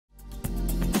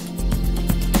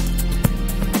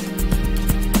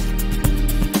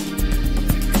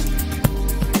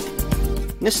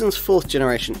Nissan's 4th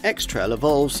generation X-Trail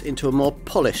evolves into a more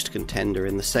polished contender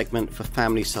in the segment for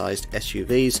family-sized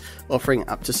SUVs, offering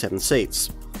up to 7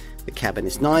 seats. The cabin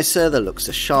is nicer, the looks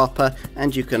are sharper,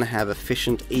 and you can have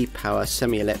efficient e-power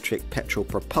semi-electric petrol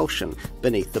propulsion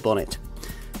beneath the bonnet.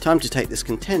 Time to take this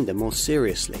contender more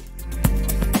seriously.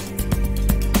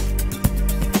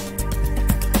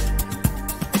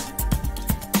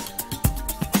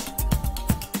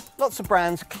 Lots of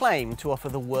brands claim to offer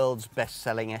the world's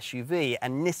best-selling SUV,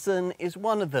 and Nissan is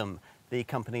one of them. The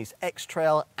company's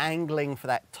X-Trail angling for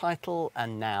that title,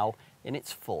 and now in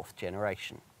its 4th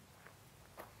generation.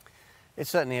 It's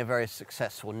certainly a very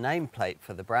successful nameplate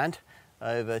for the brand.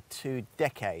 Over 2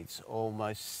 decades,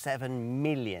 almost 7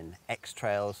 million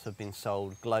X-Trails have been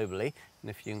sold globally, and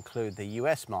if you include the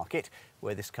US market,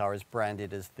 where this car is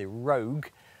branded as the Rogue,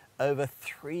 over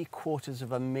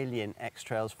 750,000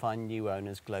 X-Trails find new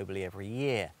owners globally every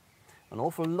year. An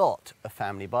awful lot of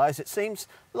family buyers, it seems,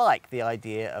 like the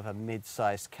idea of a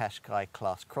mid-sized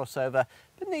Qashqai-class crossover,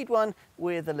 but need one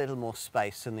with a little more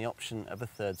space and the option of a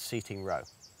 3rd seating row.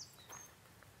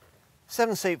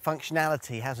 7-seat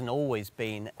functionality hasn't always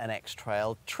been an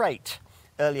X-Trail trait.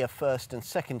 Earlier 1st and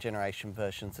 2nd generation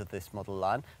versions of this model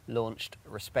line, launched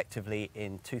respectively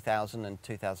in 2000 and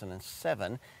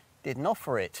 2007, didn't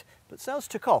offer it, but sales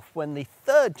took off when the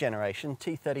 3rd generation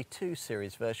T32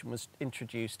 series version was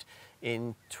introduced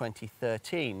in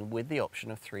 2013 with the option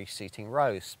of 3 seating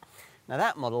rows. Now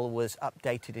that model was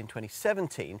updated in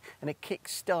 2017 and it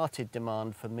kick-started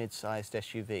demand for mid-sized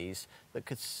SUVs that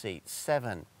could seat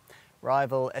 7.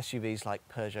 Rival SUVs like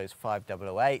Peugeot's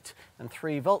 5008 and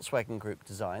 3 Volkswagen Group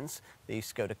designs, the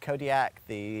Skoda Kodiaq,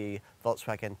 the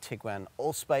Volkswagen Tiguan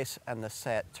Allspace and the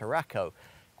Seat Tarraco,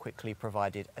 quickly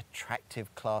provided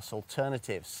attractive class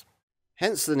alternatives.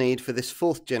 Hence the need for this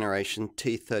 4th generation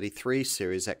T33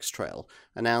 series X-Trail,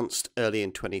 announced early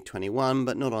in 2021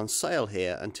 but not on sale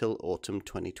here until autumn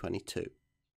 2022.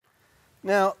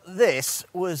 Now this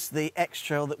was the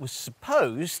X-Trail that was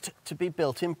supposed to be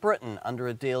built in Britain under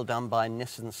a deal done by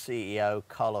Nissan CEO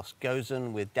Carlos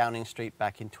Ghosn with Downing Street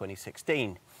back in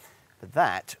 2016. But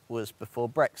that was before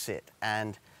Brexit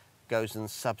and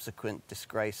Ghosn's subsequent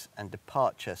disgrace and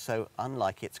departure, so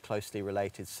unlike its closely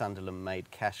related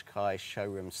Sunderland-made Qashqai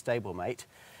showroom stablemate,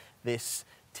 this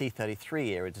T33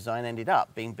 era design ended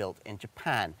up being built in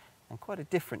Japan, and quite a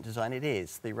different design it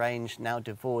is. The range now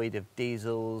devoid of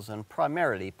diesels and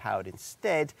primarily powered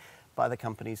instead by the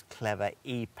company's clever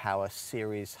e-Power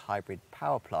series hybrid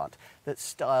power plant that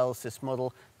styles this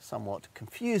model somewhat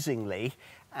confusingly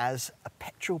as a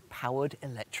petrol-powered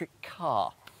electric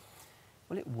car.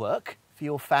 Will it work for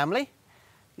your family?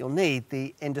 You'll need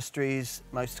the industry's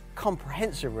most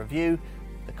comprehensive review,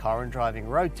 the Car and Driving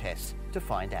Road Test, to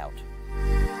find out.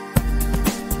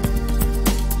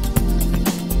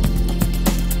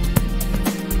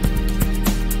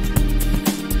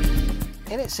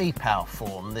 In its e-Power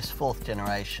form, this 4th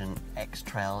generation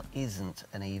X-Trail isn't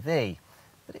an EV,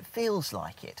 but it feels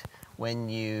like it when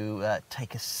you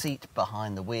take a seat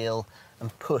behind the wheel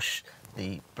and push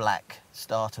the black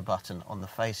starter button on the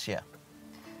fascia.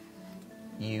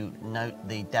 You note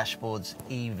the dashboard's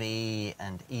EV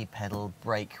and e-pedal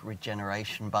brake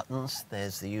regeneration buttons.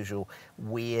 There's the usual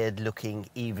weird looking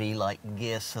EV-like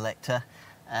gear selector,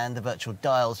 and the virtual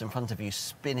dials in front of you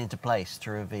spin into place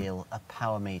to reveal a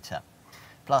power meter.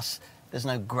 Plus, there's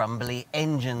no grumbly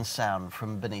engine sound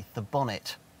from beneath the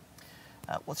bonnet.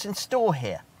 What's in store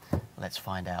here? Let's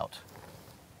find out.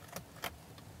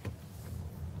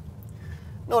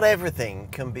 Not everything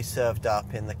can be served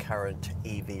up in the current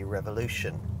EV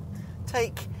revolution.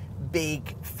 Take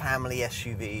big family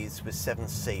SUVs with 7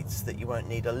 seats that you won't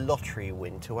need a lottery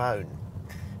win to own.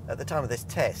 At the time of this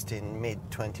test in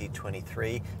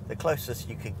mid-2023, the closest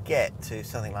you could get to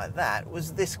something like that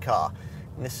was this car,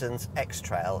 Nissan's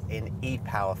X-Trail in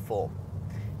e-Power form.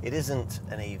 It isn't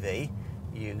an EV,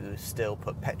 you still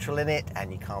put petrol in it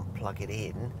and you can't plug it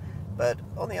in. But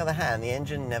on the other hand, the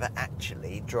engine never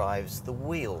actually drives the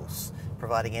wheels,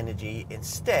 providing energy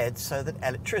instead so that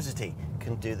electricity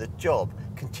can do the job,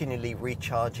 continually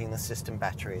recharging the system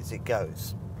battery as it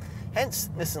goes. Hence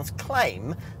Nissan's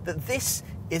claim that this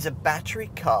is a battery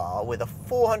car with a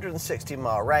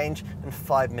 460-mile range and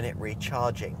 5-minute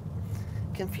recharging.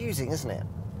 Confusing, isn't it?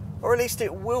 Or at least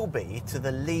it will be to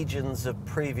the legions of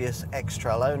previous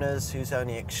X-Trail owners whose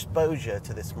only exposure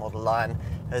to this model line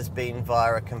has been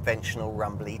via a conventional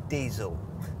rumbly diesel,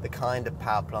 the kind of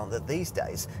power plant that these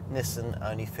days Nissan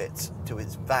only fits to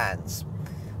its vans.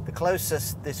 The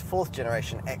closest this 4th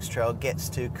generation X-Trail gets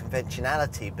to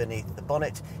conventionality beneath the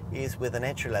bonnet is with an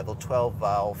entry-level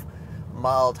 12-valve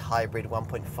mild hybrid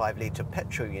 1.5 litre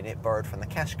petrol unit borrowed from the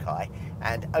Qashqai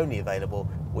and only available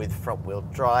with front-wheel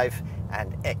drive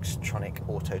and Xtronic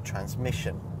auto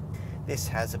transmission. This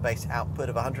has a base output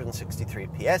of 163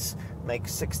 PS,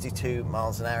 makes 62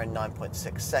 miles an hour in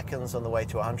 9.6 seconds on the way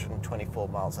to 124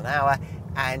 miles an hour,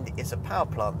 and is a power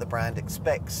plant the brand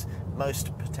expects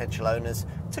most potential owners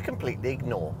to completely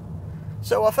ignore.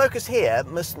 So our focus here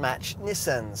must match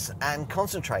Nissan's and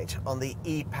concentrate on the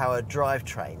e-power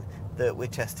drivetrain that we're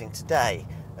testing today,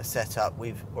 a setup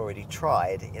we've already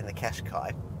tried in the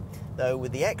Qashqai. Though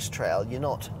with the X-Trail you're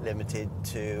not limited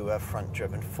to a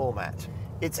front-driven format.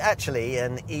 It's actually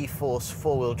an e-Force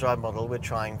four-wheel drive model we're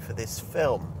trying for this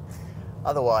film.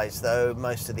 Otherwise, though,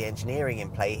 most of the engineering in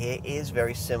play here is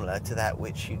very similar to that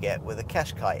which you get with a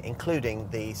Qashqai, including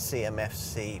the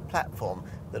CMFC platform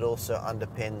that also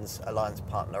underpins alliance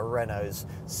partner Renault's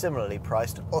similarly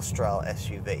priced Austral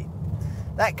SUV.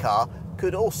 That car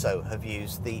could also have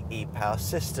used the e-Power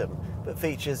system, but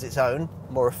features its own,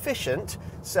 more efficient,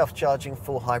 self-charging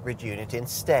full hybrid unit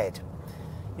instead.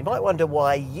 You might wonder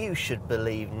why you should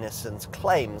believe Nissan's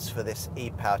claims for this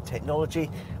e-Power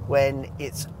technology when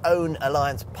its own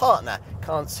alliance partner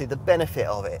can't see the benefit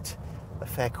of it. A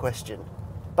fair question.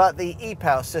 But the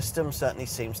e-Power system certainly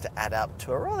seems to add up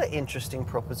to a rather interesting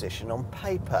proposition on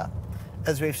paper.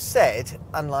 As we've said,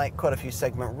 unlike quite a few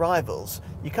segment rivals,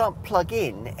 you can't plug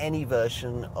in any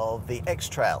version of the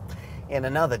X-Trail. In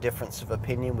another difference of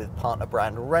opinion with partner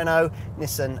brand Renault,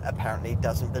 Nissan apparently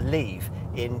doesn't believe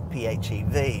in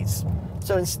PHEVs.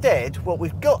 So instead, what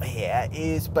we've got here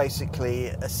is basically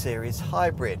a series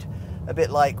hybrid, a bit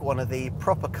like one of the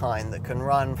proper kind that can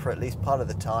run for at least part of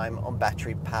the time on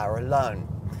battery power alone.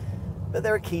 But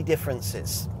there are key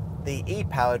differences. The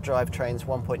e-Power drivetrain's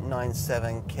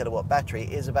 1.97 kilowatt battery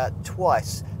is about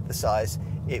twice the size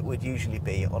it would usually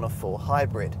be on a full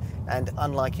hybrid, and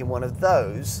unlike in one of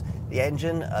those, the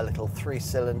engine, a little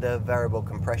 3-cylinder variable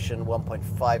compression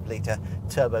 1.5 litre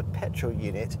turbo petrol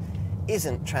unit,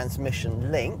 isn't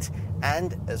transmission linked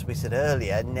and, as we said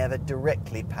earlier, never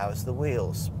directly powers the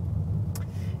wheels.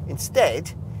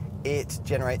 Instead, it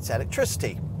generates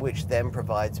electricity, which then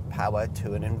provides power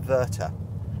to an inverter.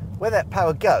 Where that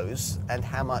power goes and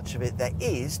how much of it there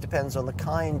is depends on the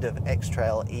kind of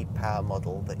X-Trail e-Power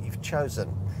model that you've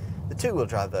chosen. The two-wheel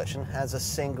drive version has a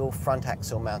single front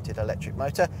axle mounted electric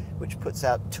motor which puts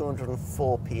out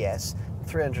 204 PS and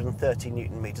 330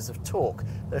 Newton meters of torque,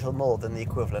 a little more than the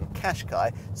equivalent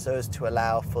Qashqai, so as to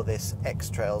allow for this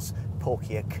X-Trail's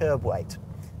porkier curb weight.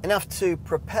 Enough to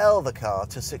propel the car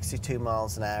to 62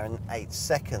 miles an hour in 8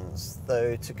 seconds,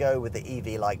 though to go with the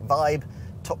EV-like vibe,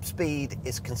 top speed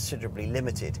is considerably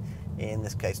limited, in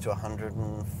this case to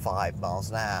 105 miles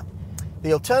an hour.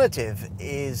 The alternative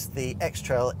is the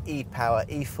X-Trail e-Power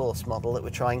e-Force model that we're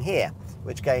trying here,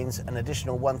 which gains an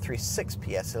additional 136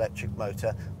 PS electric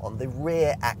motor on the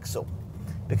rear axle.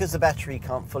 Because the battery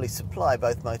can't fully supply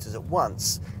both motors at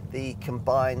once, the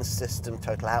combined system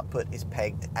total output is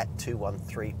pegged at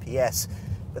 213 PS,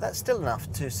 but that's still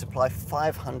enough to supply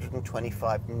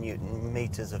 525 Newton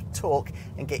meters of torque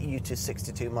and get you to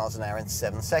 62 miles an hour in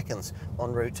 7 seconds,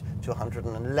 en route to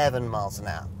 111 miles an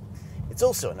hour. It's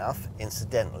also enough,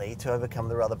 incidentally, to overcome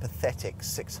the rather pathetic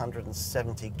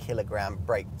 670 kilogram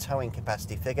brake towing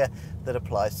capacity figure that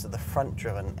applies to the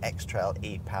front-driven X-Trail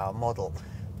e-Power model,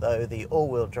 though the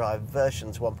all-wheel drive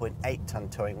version's 1.8 ton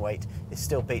towing weight is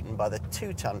still beaten by the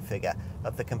 2 ton figure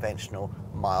of the conventional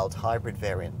mild hybrid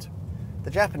variant. The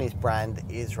Japanese brand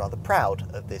is rather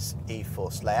proud of this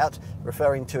e-Force layout,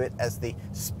 referring to it as the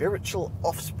spiritual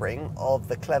offspring of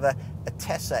the clever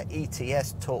Atessa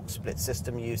ETS torque split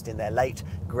system used in their late,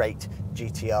 great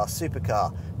GTR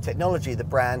supercar, technology the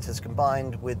brand has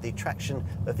combined with the traction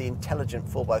of the intelligent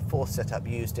 4x4 setup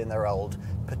used in their old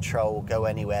Petrol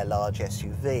go-anywhere large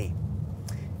SUV.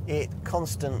 It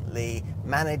constantly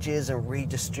manages and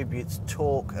redistributes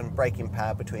torque and braking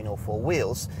power between all 4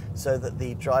 wheels so that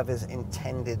the driver's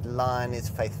intended line is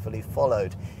faithfully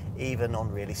followed, even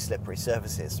on really slippery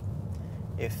surfaces.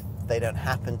 If they don't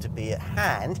happen to be at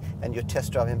hand and you're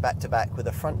test driving back-to-back with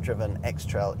a front-driven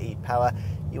X-Trail e-Power,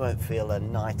 you won't feel a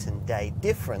night and day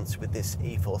difference with this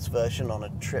e-Force version on a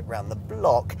trip round the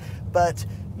block, but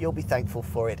you'll be thankful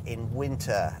for it in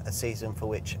winter, a season for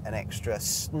which an extra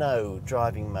snow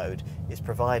driving mode is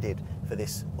provided for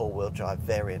this all-wheel drive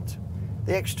variant.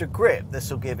 The extra grip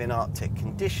this will give in Arctic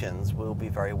conditions will be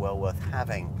very well worth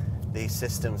having. The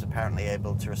system's apparently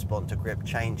able to respond to grip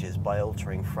changes by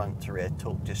altering front to rear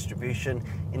torque distribution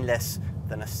in less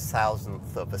than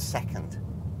 1/1000th of a second.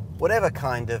 Whatever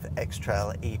kind of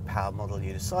X-Trail e-Power model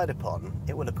you decide upon,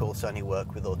 it will of course only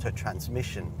work with auto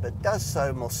transmission, but does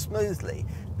so more smoothly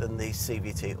than the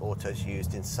CVT autos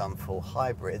used in some full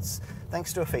hybrids,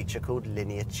 thanks to a feature called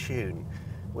linear tune,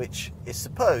 which is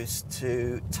supposed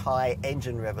to tie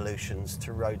engine revolutions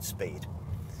to road speed.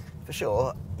 For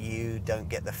sure, you don't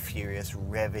get the furious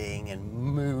revving and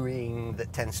mooing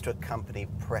that tends to accompany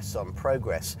press-on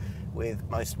progress with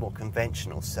most more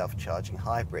conventional self-charging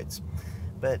hybrids.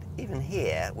 But even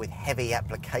here, with heavy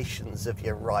applications of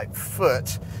your right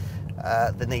foot,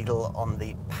 the needle on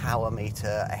the power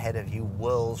meter ahead of you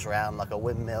whirls around like a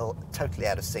windmill, totally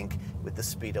out of sync with the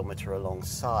speedometer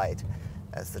alongside,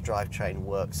 as the drivetrain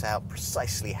works out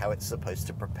precisely how it's supposed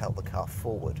to propel the car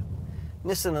forward.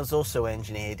 Nissan has also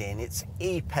engineered in its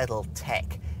e-pedal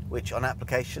tech, which on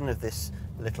application of this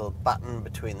little button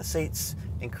between the seats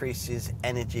increases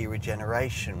energy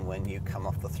regeneration when you come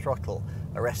off the throttle,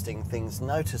 arresting things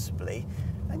noticeably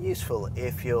and useful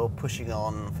if you're pushing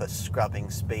on for scrubbing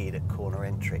speed at corner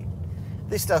entry.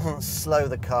 This doesn't slow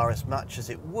the car as much as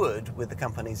it would with the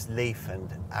company's Leaf and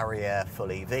Ariya full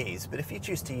EVs, but if you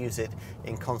choose to use it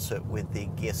in concert with the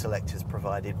gear selector's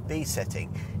provided B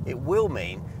setting, it will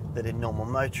mean that in normal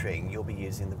motoring you'll be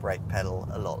using the brake pedal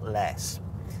a lot less.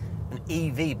 An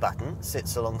EV button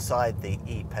sits alongside the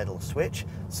e-pedal switch,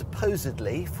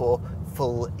 supposedly for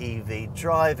full EV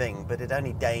driving, but it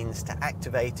only deigns to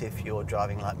activate if you're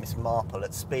driving like Miss Marple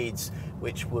at speeds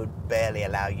which would barely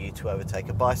allow you to overtake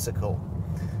a bicycle.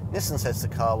 Nissan says the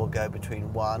car will go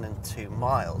between 1 and 2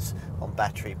 miles on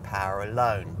battery power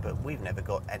alone, but we've never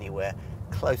got anywhere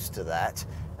close to that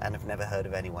and have never heard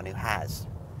of anyone who has.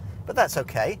 But that's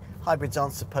okay, hybrids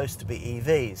aren't supposed to be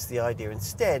EVs, the idea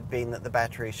instead being that the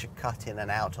battery should cut in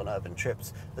and out on urban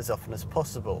trips as often as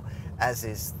possible, as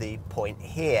is the point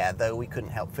here, though we couldn't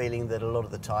help feeling that a lot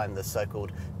of the time the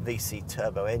so-called VC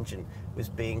turbo engine was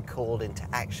being called into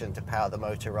action to power the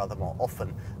motor rather more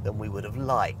often than we would have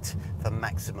liked for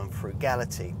maximum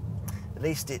frugality. At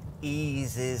least it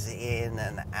eases in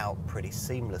and out pretty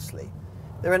seamlessly.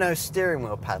 There are no steering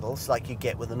wheel paddles like you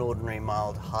get with an ordinary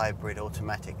mild hybrid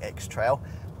automatic X-Trail,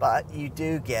 but you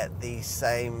do get the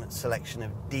same selection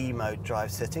of D-mode drive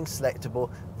settings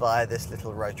selectable via this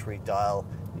little rotary dial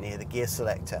near the gear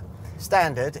selector.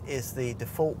 Standard is the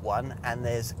default one, and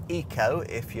there's Eco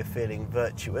if you're feeling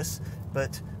virtuous,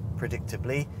 but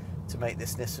predictably, to make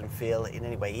this Nissan feel in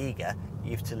any way eager, you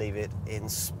have to leave it in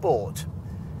Sport.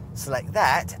 Select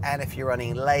that, and if you're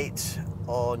running late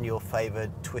on your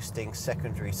favoured twisting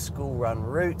secondary school run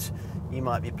route, you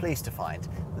might be pleased to find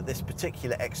that this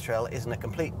particular X-Trail isn't a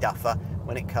complete duffer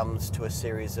when it comes to a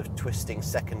series of twisting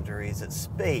secondaries at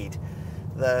speed,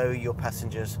 though your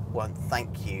passengers won't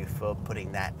thank you for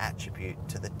putting that attribute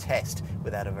to the test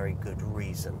without a very good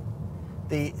reason.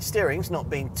 The steering's not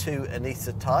being too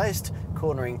anaesthetised.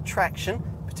 Cornering traction,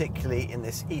 particularly in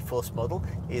this E-Force model,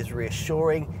 is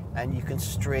reassuring, and you can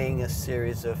string a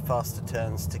series of faster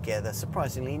turns together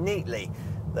surprisingly neatly,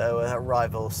 though a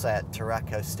rival Seat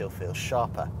Tarraco still feels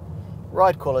sharper.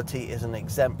 Ride quality isn't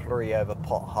exemplary over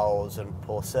potholes and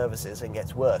poor services, and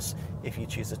gets worse if you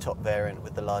choose a top variant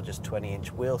with the largest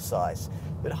 20-inch wheel size,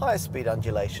 but higher speed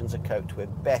undulations are coped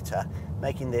with better,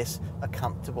 making this a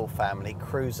comfortable family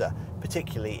cruiser,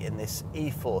 particularly in this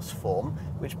E-Force form,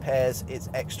 which pairs its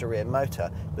extra rear motor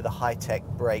with a high-tech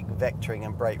brake vectoring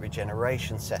and brake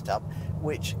regeneration setup,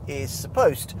 which is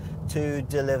supposed to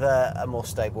deliver a more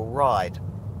stable ride.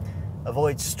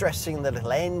 Avoid stressing the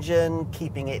little engine,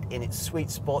 keeping it in its sweet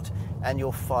spot, and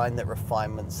you'll find that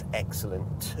refinement's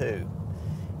excellent too.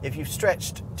 If you've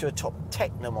stretched to a top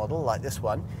Techno model like this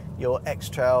one, your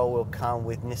X-Trail will come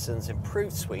with Nissan's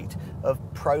improved suite of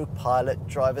Pro Pilot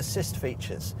drive assist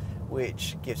features,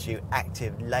 which gives you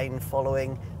active lane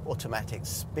following, automatic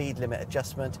speed limit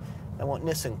adjustment, and what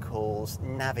Nissan calls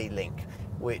Navi-Link,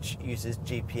 which uses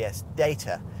GPS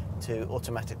data to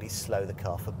automatically slow the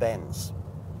car for bends.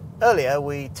 Earlier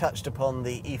we touched upon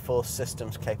the E-Force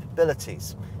system's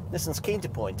capabilities. Nissan's keen to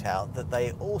point out that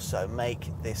they also make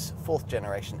this 4th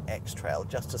generation X-Trail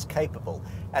just as capable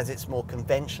as its more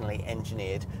conventionally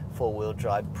engineered 4-wheel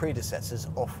drive predecessors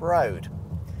off-road.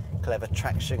 Clever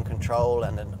traction control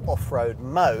and an off-road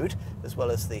mode, as well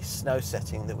as the snow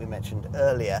setting that we mentioned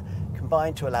earlier,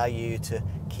 combine to allow you to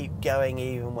keep going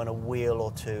even when a wheel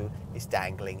or two is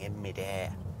dangling in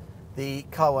mid-air. The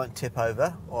car won't tip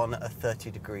over on a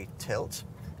 30-degree tilt,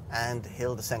 and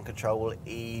hill descent control will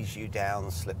ease you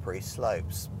down slippery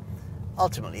slopes.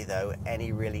 Ultimately though,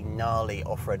 any really gnarly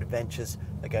off-road adventures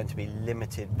are going to be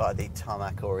limited by the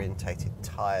tarmac-orientated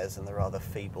tyres and the rather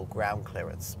feeble ground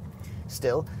clearance.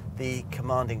 Still, the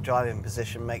commanding driving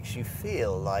position makes you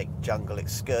feel like jungle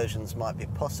excursions might be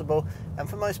possible, and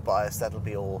for most buyers that'll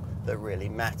be all that really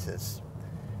matters.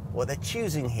 What they're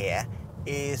choosing here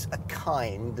is a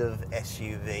kind of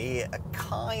SUV, a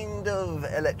kind of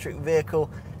electric vehicle,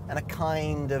 and a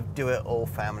kind of do-it-all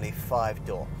family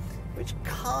 5-door, which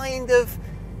kind of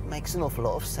makes an awful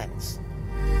lot of sense.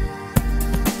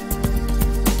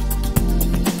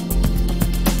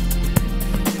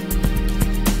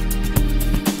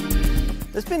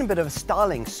 There's been a bit of a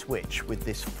styling switch with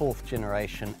this 4th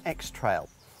generation X-Trail.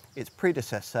 Its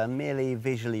predecessor merely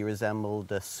visually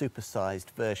resembled a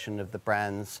supersized version of the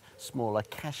brand's smaller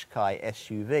Qashqai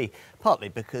SUV, partly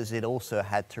because it also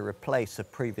had to replace a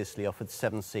previously offered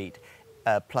 7-seat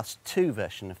 +2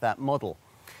 version of that model.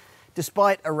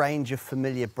 Despite a range of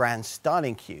familiar brand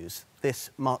styling cues, this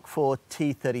Mark IV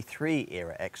T33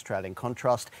 era X-Trail, in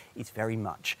contrast, is very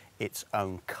much its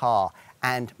own car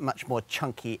and much more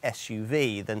chunky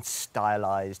SUV than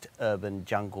stylized urban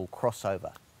jungle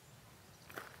crossover.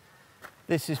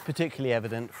 This is particularly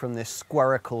evident from this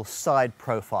squirrel side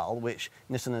profile, which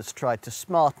Nissan has tried to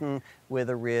smarten with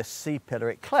a rear C-pillar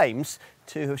it claims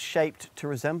to have shaped to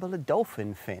resemble a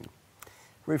dolphin fin.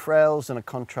 Roof rails and a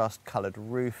contrast-coloured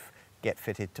roof get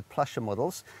fitted to plusher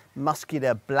models.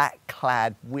 Muscular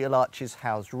black-clad wheel arches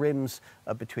house rims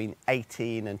are between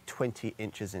 18 and 20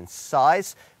 inches in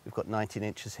size. We've got 19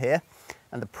 inches here.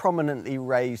 And the prominently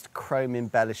raised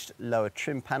chrome-embellished lower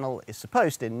trim panel is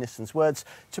supposed, in Nissan's words,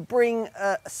 to bring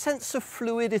a sense of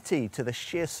fluidity to the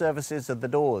sheer surfaces of the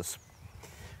doors.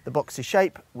 The boxy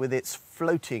shape, with its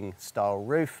floating style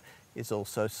roof, is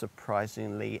also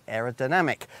surprisingly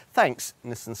aerodynamic, thanks,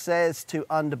 Nissan says, to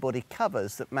underbody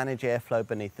covers that manage airflow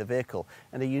beneath the vehicle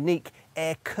and a unique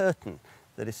air curtain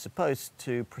that is supposed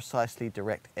to precisely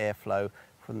direct airflow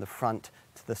from the front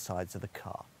to the sides of the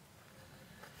car.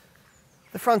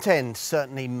 The front end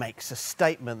certainly makes a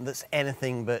statement that's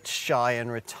anything but shy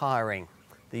and retiring.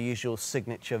 The usual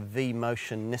signature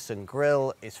V-motion Nissan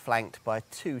grille is flanked by a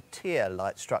 2-tier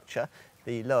light structure,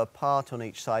 the lower part on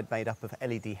each side made up of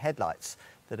LED headlights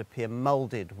that appear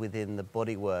moulded within the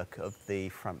bodywork of the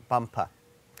front bumper.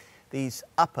 These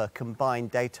upper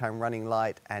combined daytime running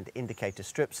light and indicator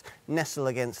strips nestle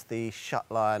against the shut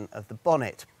line of the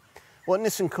bonnet. What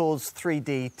Nissan calls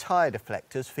 3D tyre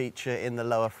deflectors feature in the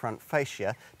lower front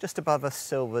fascia, just above a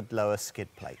silvered lower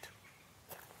skid plate.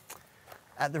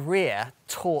 At the rear,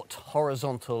 taut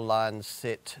horizontal lines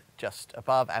sit just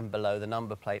above and below the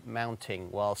number plate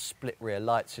mounting, while split rear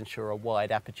lights ensure a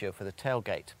wide aperture for the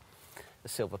tailgate. The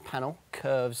silver panel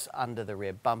curves under the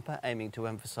rear bumper, aiming to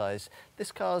emphasise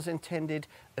this car's intended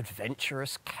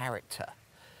adventurous character.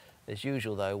 As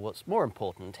usual though, what's more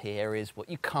important here is what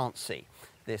you can't see.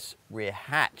 This rear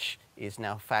hatch is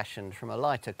now fashioned from a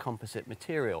lighter composite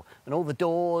material, and all the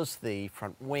doors, the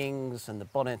front wings and the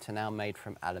bonnet are now made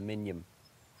from aluminium.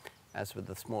 As with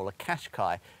the smaller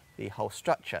Qashqai, the whole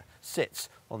structure sits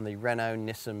on the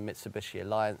Renault-Nissan-Mitsubishi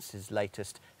Alliance's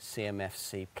latest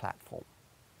CMF-C platform.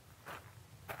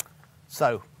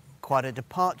 So, quite a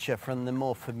departure from the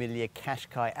more familiar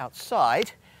Qashqai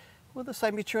outside. Will the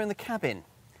same be true in the cabin?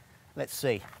 Let's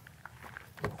see.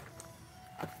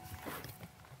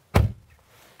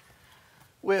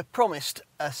 We're promised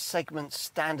a segment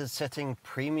standard-setting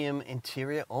premium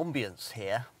interior ambience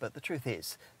here, but the truth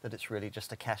is that it's really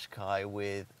just a Qashqai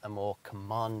with a more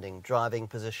commanding driving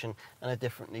position and a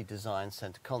differently designed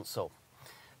centre console.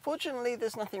 Fortunately,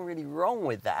 there's nothing really wrong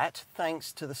with that,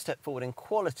 thanks to the step forward in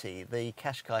quality the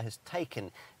Qashqai has taken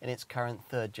in its current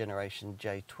 3rd generation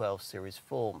J12 series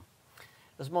form.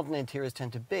 As modern interiors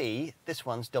tend to be, this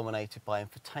one's dominated by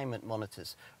infotainment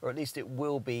monitors, or at least it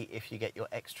will be if you get your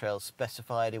X-Trail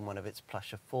specified in one of its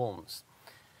plusher forms.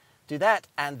 Do that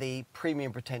and the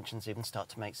premium pretensions even start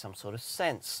to make some sort of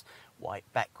sense. White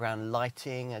background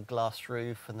lighting, a glass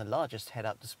roof and the largest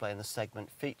head-up display in the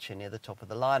segment feature near the top of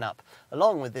the lineup,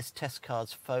 along with this test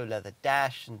car's faux leather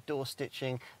dash and door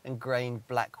stitching and grained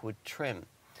blackwood trim.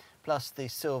 Plus the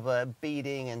silver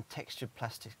beading and textured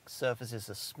plastic surfaces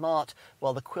are smart,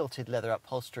 while the quilted leather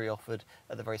upholstery offered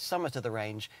at the very summit of the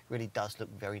range really does look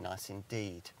very nice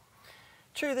indeed.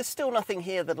 True, there's still nothing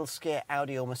here that'll scare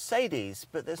Audi or Mercedes,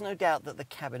 but there's no doubt that the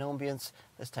cabin ambience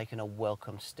has taken a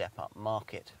welcome step up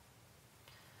market.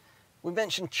 We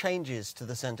mentioned changes to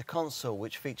the centre console,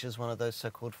 which features one of those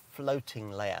so-called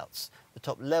floating layouts, the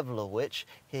top level of which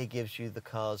here gives you the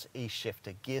car's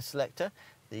E-shifter gear selector,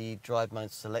 the drive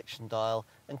mode selection dial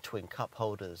and twin cup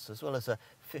holders, as well as a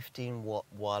 15-watt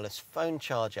wireless phone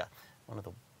charger, one of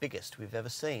the biggest we've ever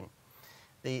seen.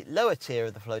 The lower tier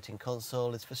of the floating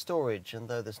console is for storage, and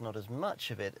though there's not as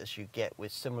much of it as you get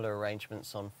with similar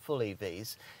arrangements on full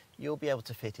EVs, you'll be able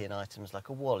to fit in items like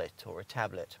a wallet or a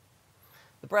tablet.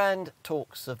 The brand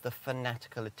talks of the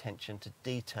fanatical attention to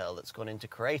detail that's gone into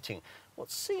creating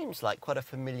what seems like quite a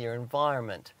familiar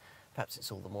environment. Perhaps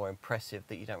it's all the more impressive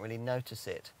that you don't really notice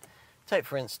it. Take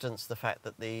for instance the fact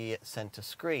that the centre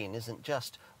screen isn't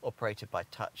just operated by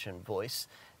touch and voice.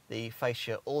 The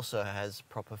fascia also has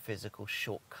proper physical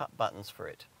shortcut buttons for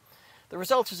it. The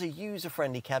result is a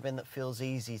user-friendly cabin that feels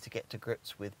easy to get to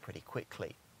grips with pretty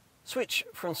quickly. Switch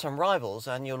from some rivals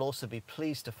and you'll also be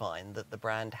pleased to find that the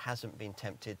brand hasn't been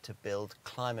tempted to build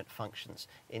climate functions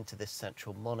into this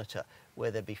central monitor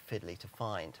where they'd be fiddly to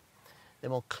find. They're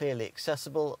more clearly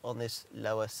accessible on this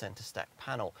lower centre stack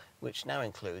panel, which now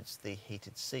includes the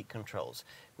heated seat controls,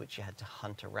 which you had to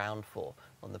hunt around for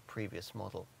on the previous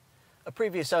model. A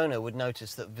previous owner would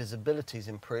notice that visibility's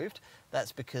improved.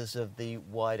 That's because of the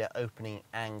wider opening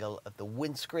angle of the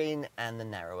windscreen and the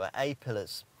narrower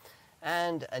A-pillars.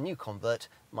 And a new convert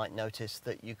might notice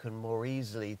that you can more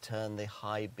easily turn the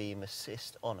high beam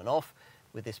assist on and off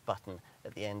with this button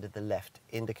at the end of the left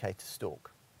indicator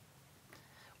stalk.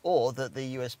 Or that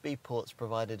the USB ports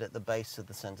provided at the base of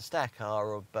the centre stack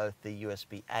are of both the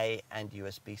USB-A and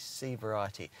USB-C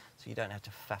variety, so you don't have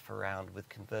to faff around with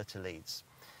converter leads.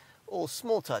 All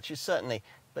small touches certainly,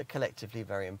 but collectively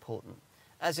very important,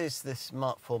 as is this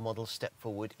Mark IV model's step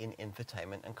forward in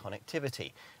infotainment and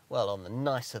connectivity, well, on the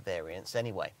nicer variants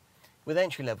anyway. With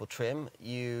entry-level trim,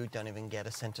 you don't even get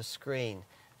a centre screen,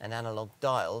 and analogue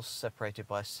dials separated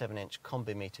by a 7-inch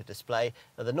combi meter display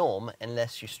are the norm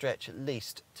unless you stretch at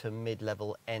least to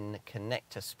mid-level N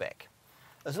connector spec.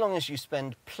 As long as you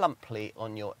spend plumply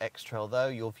on your X-Trail though,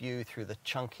 your view through the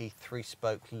chunky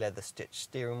 3-spoke leather-stitched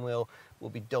steering wheel will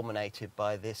be dominated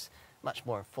by this much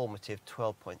more informative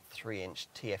 12.3-inch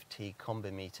TFT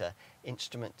combi meter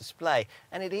instrument display,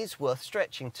 and it is worth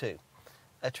stretching to.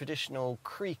 A traditional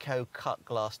Qashqai cut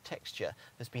glass texture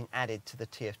has been added to the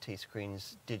TFT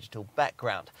screen's digital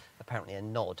background, apparently a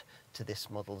nod to this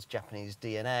model's Japanese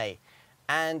DNA.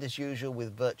 And as usual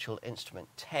with virtual instrument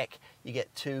tech, you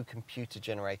get 2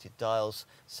 computer-generated dials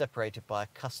separated by a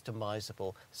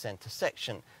customizable center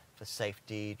section for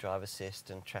safety, drive assist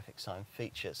and traffic sign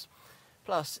features.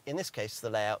 Plus, in this case, the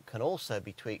layout can also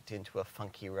be tweaked into a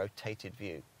funky rotated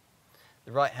view.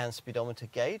 The right-hand speedometer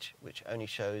gauge, which only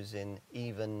shows in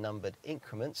even-numbered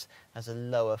increments, has a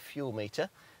lower fuel meter.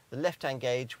 The left-hand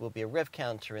gauge will be a rev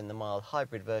counter in the mild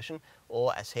hybrid version,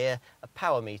 or, as here, a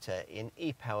power meter in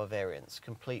e-power variants,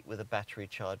 complete with a battery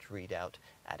charge readout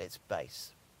at its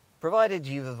base. Provided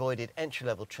you've avoided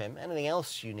entry-level trim, anything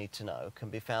else you need to know can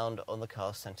be found on the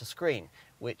car's centre screen,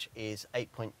 which is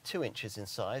 8.2 inches in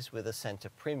size with a centre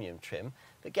premium trim,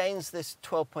 but gains this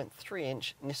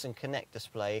 12.3-inch Nissan Connect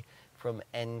display from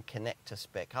N connector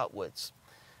spec upwards.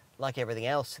 Like everything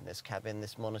else in this cabin,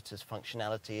 this monitor's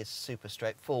functionality is super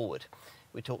straightforward.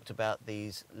 We talked about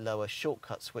these lower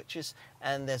shortcut switches,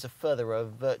 and there's a further row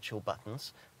of virtual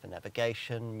buttons for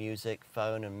navigation, music,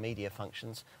 phone and media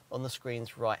functions on the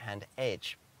screen's right-hand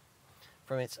edge.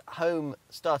 From its home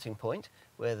starting point,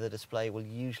 where the display will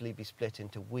usually be split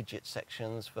into widget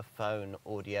sections for phone,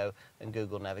 audio and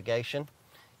Google navigation,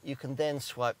 you can then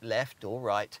swipe left or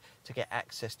right to get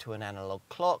access to an analog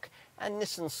clock and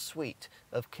Nissan's suite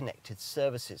of connected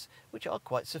services, which are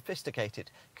quite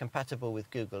sophisticated, compatible with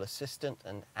Google Assistant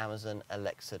and Amazon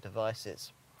Alexa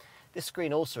devices. This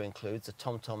screen also includes a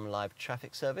TomTom live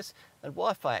traffic service and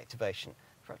Wi-Fi activation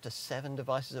for up to 7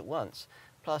 devices at once.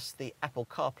 Plus, the Apple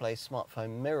CarPlay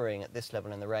smartphone mirroring at this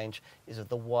level in the range is of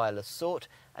the wireless sort,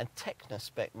 and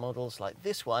Techno-spec models like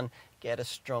this one get a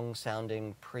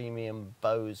strong-sounding premium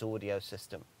Bose audio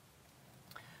system.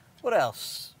 What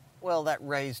else? Well, that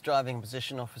raised driving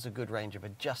position offers a good range of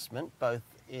adjustment, both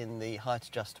in the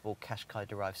height-adjustable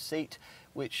Qashqai-derived seat,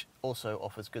 which also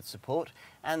offers good support,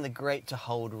 and the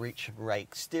great-to-hold reach and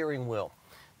rake steering wheel.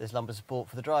 There's lumbar support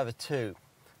for the driver too.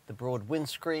 The broad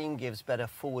windscreen gives better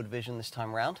forward vision this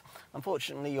time round.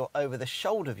 Unfortunately, your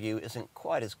over-the-shoulder view isn't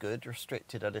quite as good,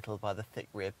 restricted a little by the thick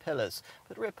rear pillars,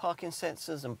 but rear parking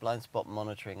sensors and blind spot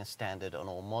monitoring are standard on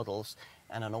all models,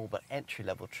 and on all but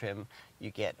entry-level trim, you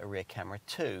get a rear camera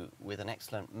too, with an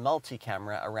excellent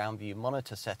multi-camera around view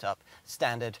monitor setup,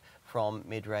 standard from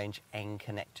mid-range N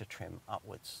connector trim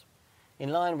upwards. In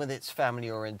line with its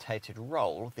family-orientated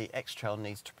role, the X-Trail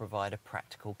needs to provide a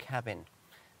practical cabin.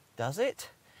 Does it?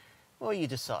 Well, you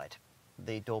decide.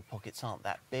 The door pockets aren't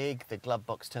that big, the glove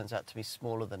box turns out to be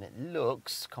smaller than it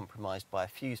looks, compromised by a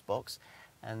fuse box,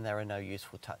 and there are no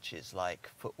useful touches like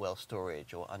footwell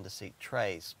storage or underseat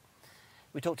trays.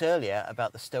 We talked earlier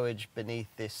about the stowage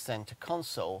beneath this centre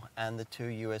console and the two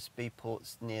USB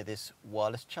ports near this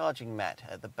wireless charging mat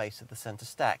at the base of the centre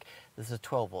stack. There's a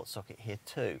 12-volt socket here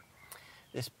too.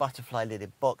 This butterfly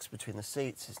lidded box between the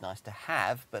seats is nice to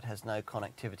have, but has no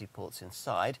connectivity ports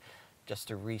inside, just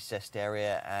a recessed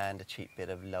area and a cheap bit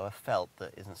of lower felt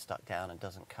that isn't stuck down and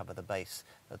doesn't cover the base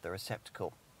of the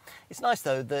receptacle. It's nice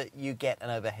though that you get an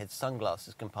overhead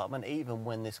sunglasses compartment even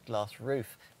when this glass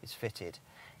roof is fitted.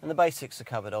 And the basics are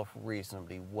covered off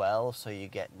reasonably well, so you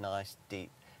get nice deep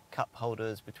cup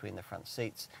holders between the front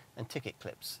seats and ticket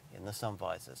clips in the sun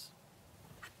visors.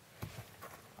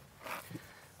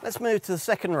 Let's move to the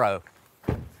second row.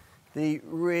 The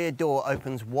rear door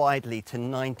opens widely to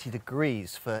 90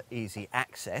 degrees for easy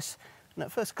access, and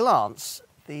at first glance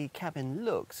the cabin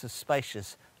looks as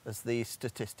spacious as the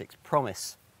statistics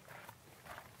promise.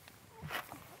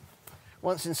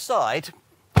 Once inside,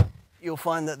 you'll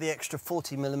find that the extra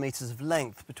 40mm of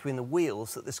length between the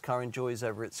wheels that this car enjoys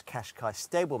over its Qashqai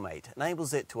stablemate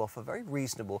enables it to offer very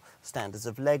reasonable standards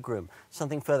of legroom,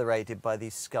 something further aided by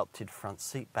these sculpted front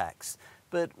seat backs,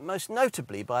 but most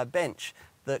notably by a bench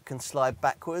that can slide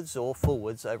backwards or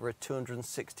forwards over a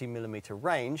 260mm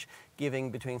range, giving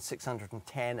between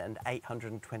 610 and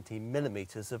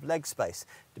 820mm of leg space,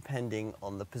 depending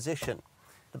on the position.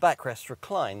 The backrests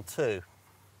recline too.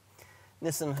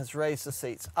 Nissan has raised the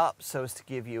seats up so as to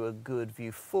give you a good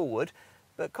view forward,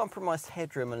 but compromised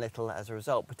headroom a little as a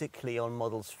result, particularly on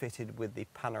models fitted with the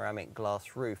panoramic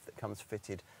glass roof that comes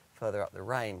fitted further up the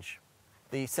range.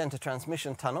 The centre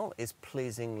transmission tunnel is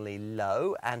pleasingly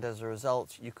low, and as a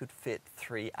result you could fit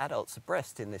 3 adults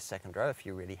abreast in this second row if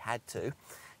you really had to.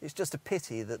 It's just a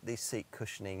pity that the seat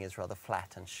cushioning is rather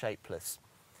flat and shapeless.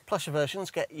 Plusher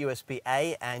versions get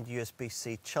USB-A and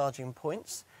USB-C charging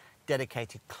points,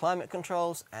 dedicated climate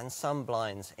controls and sun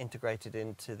blinds integrated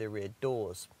into the rear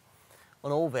doors.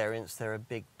 On all variants there are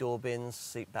big door bins,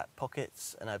 seat back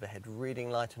pockets, an overhead reading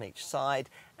light on each side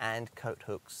and coat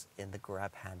hooks in the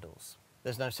grab handles.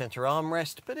 There's no centre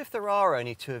armrest, but if there are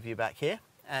only 2 of you back here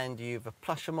and you've a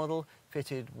plusher model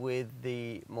fitted with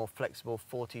the more flexible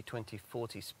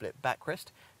 40-20-40 split backrest,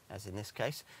 as in this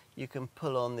case, you can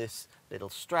pull on this little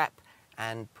strap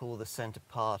and pull the centre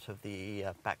part of the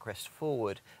backrest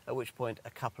forward, at which point a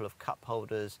couple of cup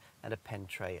holders and a pen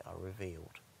tray are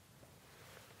revealed.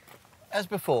 As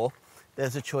before,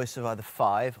 there's a choice of either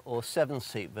 5 or 7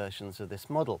 seat versions of this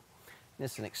model.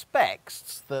 Nissan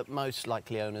expects that most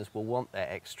likely owners will want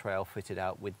their X-Trail fitted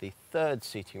out with the 3rd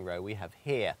seating row we have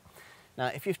here. Now,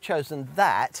 if you've chosen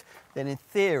that, then in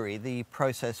theory the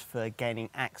process for gaining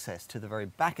access to the very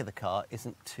back of the car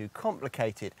isn't too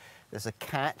complicated. There's a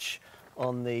catch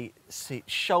on the seat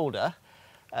shoulder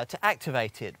to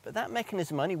activate it, but that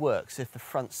mechanism only works if the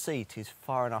front seat is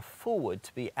far enough forward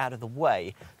to be out of the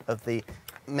way of the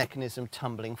mechanism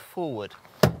tumbling forward,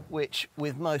 which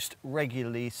with most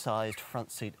regularly sized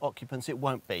front seat occupants it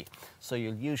won't be. So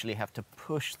you'll usually have to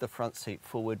push the front seat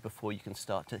forward before you can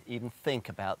start to even think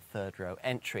about 3rd row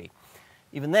entry.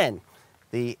 Even then,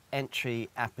 the entry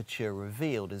aperture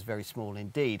revealed is very small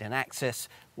indeed, and access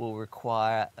will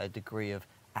require a degree of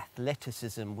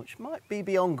athleticism which might be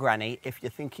beyond Granny if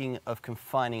you're thinking of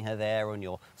confining her there on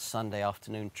your Sunday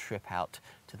afternoon trip out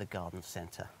to the garden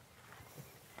centre.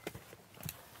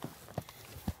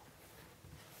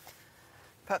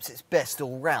 Perhaps it's best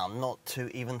all round not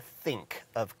to even think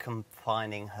of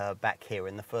confining her back here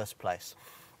in the first place.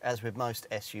 As with most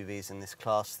SUVs in this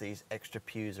class, these extra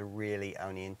pews are really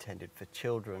only intended for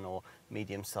children or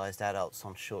medium-sized adults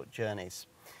on short journeys.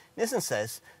 Nissan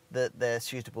says that they're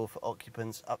suitable for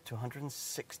occupants up to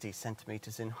 160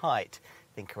 centimetres in height,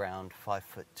 think around 5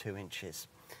 foot 2 inches.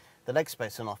 The leg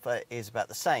space on offer is about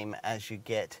the same as you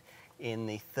get in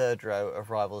the 3rd row of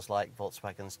rivals like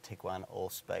Volkswagen's Tiguan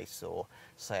Allspace or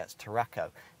Seat's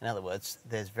Tarraco. In other words,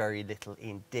 there's very little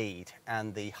indeed,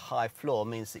 and the high floor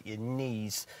means that your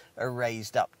knees are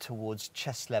raised up towards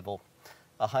chest level.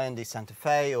 A Hyundai Santa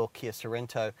Fe or Kia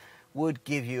Sorento would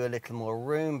give you a little more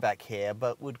room back here,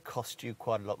 but would cost you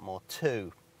quite a lot more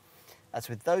too. As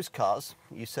with those cars,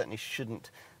 you certainly shouldn't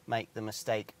make the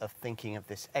mistake of thinking of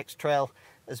this X-Trail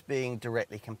as being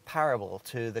directly comparable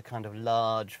to the kind of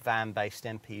large van-based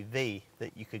MPV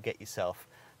that you could get yourself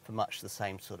for much the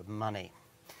same sort of money.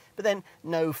 But then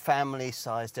no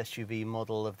family-sized SUV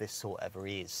model of this sort ever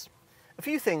is. A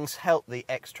few things help the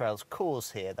X-Trail's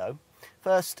cause here though.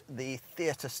 First, the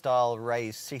theatre-style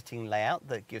raised seating layout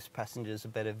that gives passengers a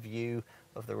better view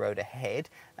of the road ahead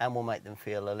and will make them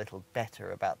feel a little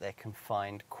better about their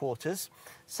confined quarters.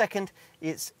 Second,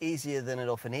 it's easier than it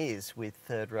often is with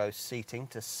 3rd row seating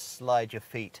to slide your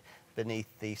feet beneath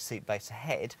the seat base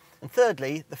ahead. And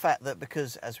thirdly, the fact that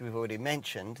because, as we've already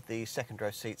mentioned, the second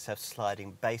row seats have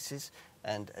sliding bases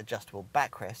and adjustable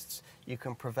backrests, you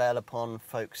can prevail upon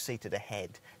folks seated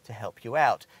ahead to help you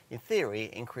out, in theory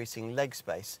increasing leg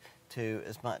space to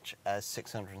as much as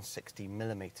 660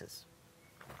 millimetres.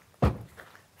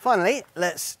 Finally,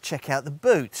 let's check out the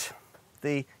boot.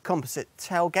 The composite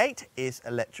tailgate is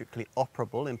electrically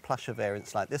operable in plusher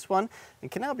variants like this one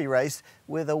and can now be raised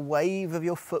with a wave of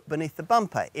your foot beneath the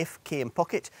bumper if, key in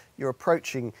pocket, you're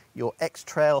approaching your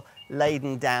X-Trail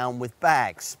laden down with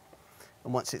bags.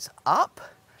 And once it's up,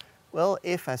 well,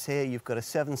 if, as here, you've got a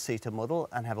 7-seater model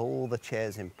and have all the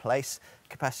chairs in place,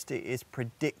 capacity is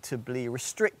predictably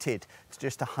restricted to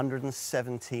just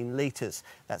 117 litres.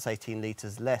 That's 18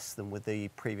 litres less than with the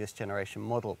previous generation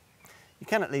model. You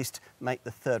can at least make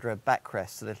the third row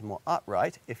backrests a little more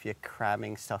upright if you're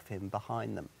cramming stuff in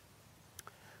behind them.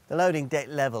 The loading deck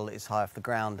level is high off the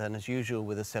ground, and as usual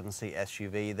with a 7-seat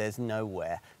SUV, there's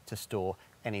nowhere to store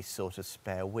any sort of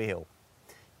spare wheel.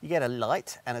 You get a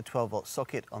light and a 12-volt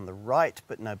socket on the right,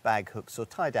 but no bag hooks or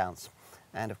tie downs.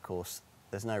 And of course,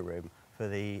 there's no room for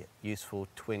the useful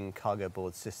twin cargo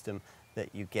board system that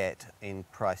you get in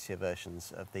pricier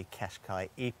versions of the Qashqai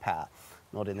e-Power,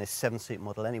 not in this 7-seat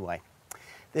model anyway.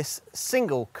 This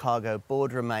single cargo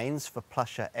board remains for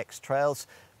plusher X-Trails,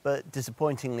 but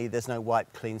disappointingly there's no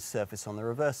wiped clean surface on the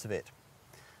reverse of it.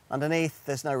 Underneath,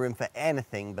 there's no room for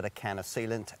anything but a can of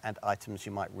sealant and items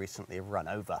you might recently have run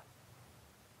over.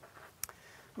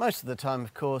 Most of the time,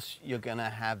 of course, you're going to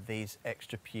have these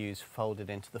extra pews folded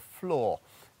into the floor,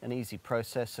 an easy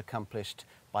process accomplished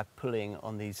by pulling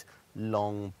on these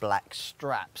long black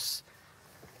straps.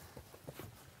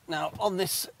 Now, on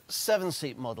this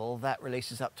 7-seat model, that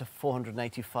releases up to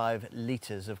 485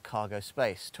 litres of cargo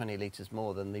space, 20 litres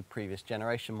more than the previous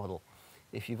generation model.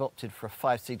 If you've opted for a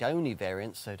 5-seat only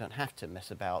variant, so don't have to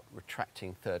mess about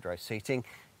retracting third row seating,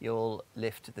 you'll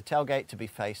lift the tailgate to be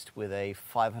faced with a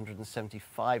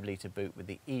 575 litre boot with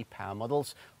the e-Power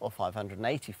models, or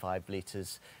 585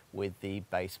 litres with the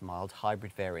base mild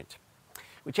hybrid variant.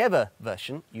 Whichever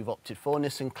version you've opted for,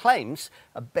 Nissan claims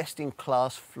a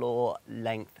best-in-class floor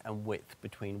length and width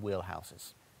between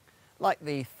wheelhouses. Like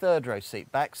the third row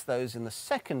seat backs, those in the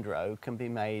second row can be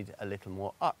made a little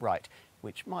more upright,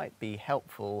 which might be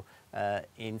helpful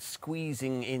in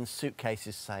squeezing in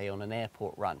suitcases, say, on an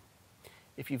airport run.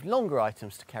 If you've longer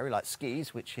items to carry, like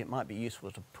skis, which it might be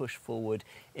useful to push forward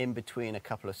in between a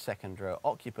couple of second row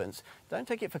occupants, don't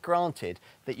take it for granted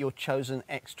that your chosen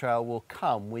X-Trail will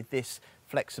come with this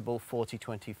flexible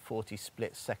 40-20-40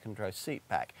 split second row seat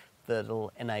back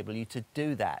that'll enable you to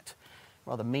do that.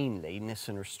 Rather meanly,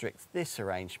 Nissan restricts this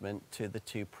arrangement to the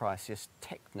two priciest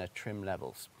Tecna trim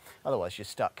levels. Otherwise, you're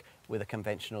stuck with a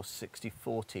conventional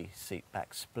 60-40 seat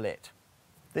back split.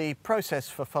 The process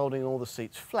for folding all the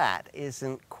seats flat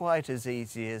isn't quite as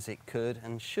easy as it could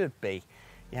and should be.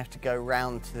 You have to go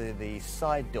round to the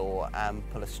side door and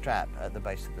pull a strap at the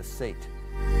base of the seat.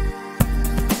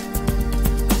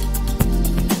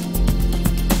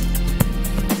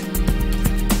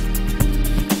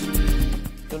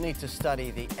 You'll need to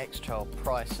study the X-Trail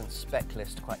price and spec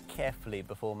list quite carefully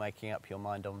before making up your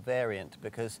mind on variant,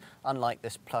 because unlike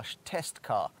this plush test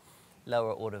car,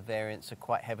 lower order variants are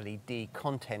quite heavily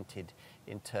decontented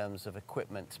in terms of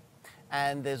equipment.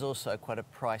 And there's also quite a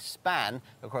price span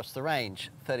across the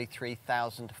range,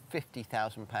 £33,000 to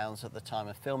 £50,000 at the time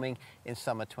of filming in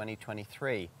summer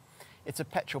 2023. It's a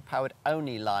petrol-powered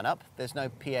only lineup. There's no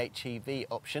PHEV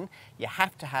option. You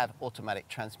have to have automatic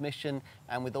transmission,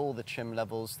 and with all the trim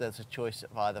levels, there's a choice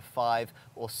of either 5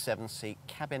 or 7-seat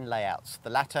cabin layouts, the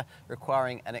latter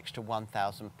requiring an extra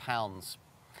 £1,000.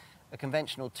 A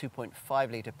conventional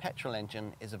 2.5 litre petrol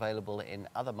engine is available in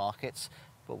other markets,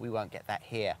 but we won't get that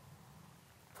here.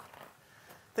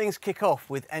 Things kick off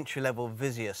with entry-level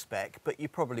Vizia spec, but you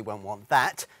probably won't want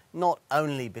that, not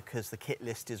only because the kit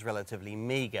list is relatively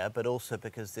meagre, but also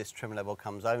because this trim level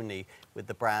comes only with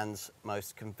the brand's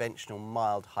most conventional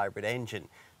mild hybrid engine.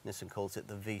 Nissan calls it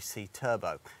the VC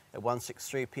Turbo, a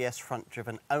 163 PS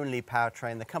front-driven only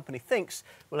powertrain the company thinks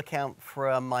will account for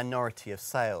a minority of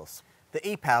sales. The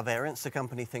e-Power variants the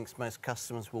company thinks most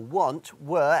customers will want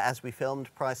were, as we filmed,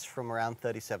 priced from around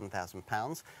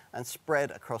 £37,000 and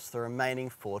spread across the remaining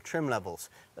 4 trim levels: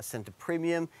 a Centre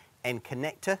Premium, N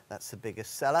Connector, that's the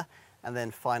biggest seller, and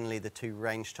then finally the 2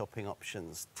 range-topping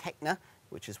options, Tecna,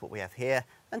 which is what we have here,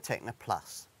 and Tecna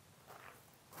Plus.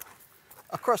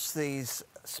 Across these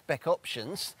spec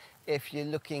options, if you're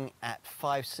looking at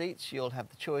 5 seats, you'll have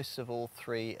the choice of all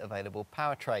 3 available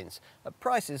powertrains at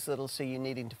prices that'll see you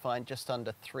needing to find just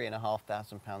under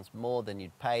 £3,500 more than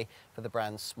you'd pay for the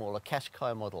brand's smaller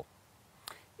Qashqai model.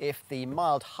 If the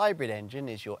mild hybrid engine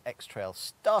is your X-Trail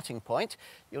starting point,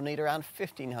 you'll need around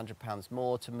 £1,500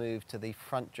 more to move to the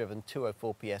front-driven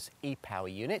 204 PS e-Power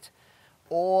unit,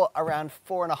 or around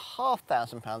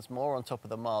 £4,500 more on top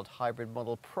of the mild hybrid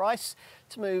model price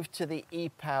to move to the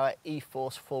e-Power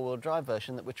e-Force four-wheel drive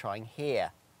version that we're trying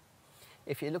here.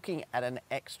 If you're looking at an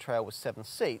X-Trail with 7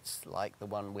 seats, like the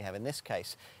one we have in this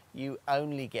case, you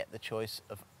only get the choice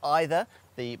of either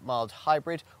the mild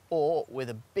hybrid or, with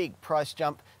a big price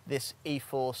jump, this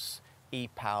e-Force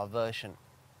e-Power version.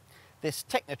 This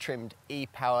Techno-trimmed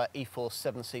e-Power e-Force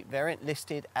 7-seat variant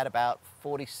listed at about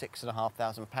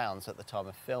 £46,500 at the time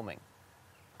of filming.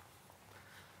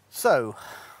 So,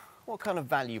 what kind of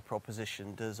value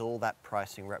proposition does all that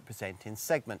pricing represent in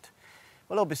segment?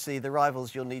 Well, obviously the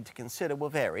rivals you'll need to consider will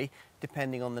vary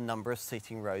depending on the number of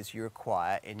seating rows you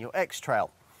require in your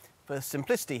X-Trail. For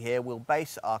simplicity here, we'll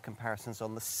base our comparisons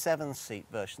on the 7-seat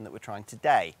version that we're trying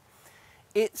today.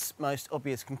 Its most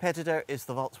obvious competitor is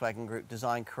the Volkswagen Group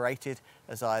design created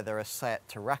as either a Seat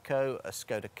Tarraco, a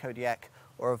Skoda Kodiaq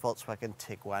or a Volkswagen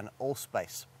Tiguan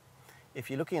Allspace. If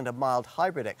you're looking at a mild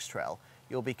hybrid X-Trail,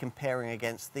 you'll be comparing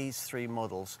against these three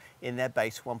models in their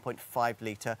base 1.5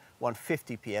 litre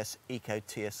 150 PS Eco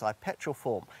TSI petrol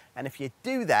form. And if you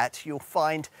do that, you'll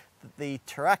find that the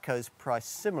Tarraco's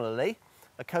priced similarly.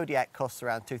 A Kodiaq costs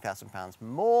around £2,000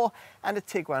 more and a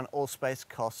Tiguan Allspace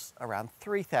costs around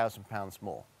 £3,000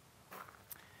 more.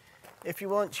 If you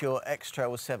want your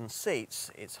X-Trail with 7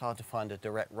 seats, it's hard to find a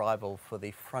direct rival for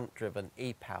the front-driven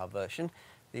e-Power version.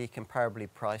 The comparably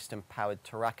priced and powered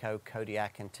Tarraco,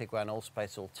 Kodiaq and Tiguan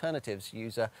Allspace alternatives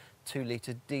use a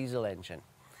 2-litre diesel engine.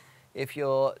 If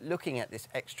you're looking at this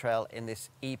X-Trail in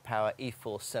this e-Power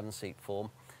e-Force 7-seat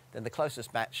form, then the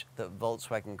closest match that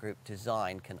Volkswagen Group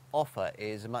design can offer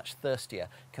is a much thirstier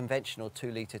conventional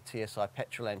 2-litre TSI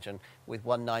petrol engine with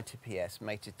 190 PS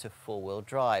mated to four-wheel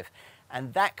drive.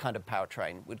 And that kind of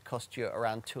powertrain would cost you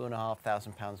around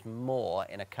 £2,500 more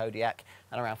in a Kodiaq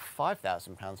and around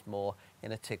 £5,000 more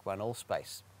in a Tiguan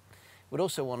Allspace. We'd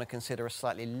also want to consider a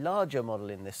slightly larger model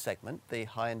in this segment, the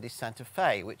high-end Santa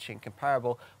Fe, which in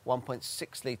comparable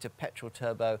 1.6 litre petrol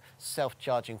turbo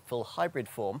self-charging full hybrid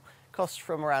form costs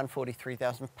from around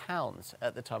 £43,000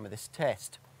 at the time of this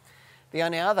test. The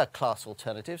only other class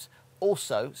alternatives,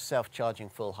 also self-charging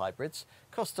full hybrids,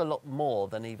 cost a lot more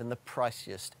than even the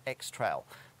priciest X-Trail,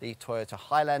 the Toyota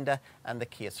Highlander and the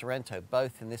Kia Sorento,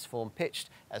 both in this form pitched,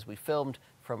 as we filmed,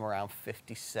 from around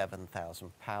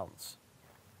 £57,000.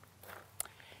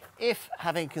 If,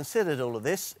 having considered all of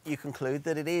this, you conclude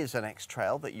that it is an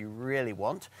X-Trail that you really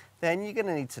want, then you're going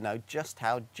to need to know just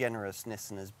how generous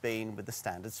Nissan has been with the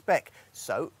standard spec.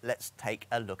 So let's take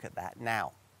a look at that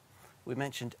now. We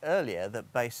mentioned earlier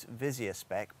that base Vizia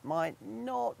spec might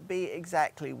not be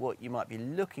exactly what you might be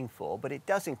looking for, but it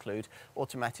does include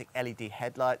automatic LED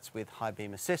headlights with high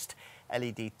beam assist,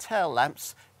 LED tail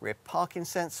lamps, rear parking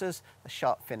sensors, a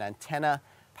shark fin antenna,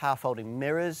 power folding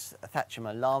mirrors, a Thatcham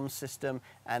alarm system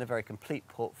and a very complete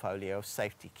portfolio of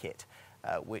safety kit,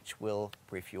 which we'll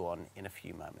brief you on in a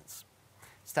few moments.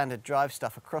 Standard drive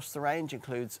stuff across the range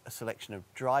includes a selection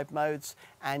of drive modes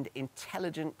and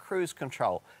intelligent cruise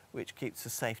control, which keeps a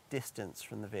safe distance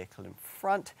from the vehicle in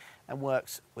front and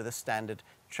works with a standard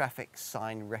traffic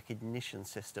sign recognition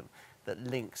system that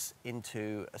links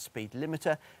into a speed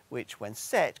limiter, which when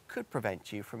set could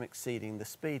prevent you from exceeding the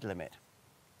speed limit.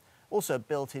 Also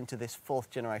built into this 4th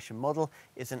generation model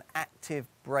is an active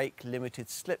brake limited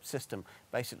slip system,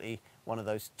 basically one of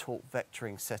those torque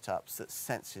vectoring setups that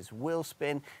senses wheel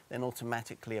spin, then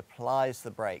automatically applies the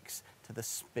brakes to the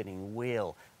spinning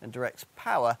wheel and directs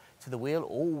power to the wheel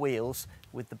or wheels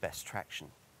with the best traction.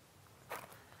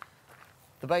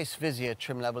 The base Vizia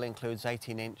trim level includes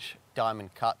 18-inch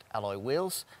diamond cut alloy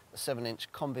wheels, a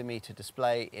 7-inch combi meter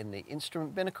display in the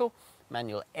instrument binnacle,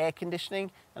 manual air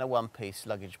conditioning and a one-piece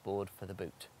luggage board for the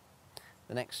boot.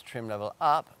 The next trim level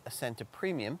up, a Centre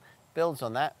Premium, builds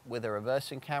on that with a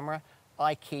reversing camera,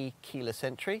 iKey keyless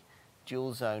entry,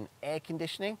 dual zone air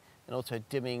conditioning, an auto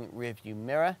dimming rear view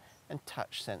mirror and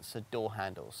touch sensor door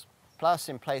handles. Plus,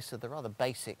 in place of the rather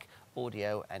basic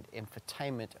audio and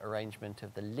infotainment arrangement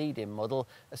of the lead-in model,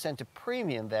 a Centre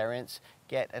Premium variants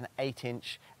get an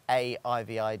 8-inch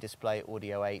AIVI display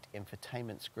Audio 8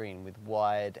 infotainment screen with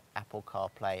wired Apple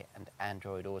CarPlay and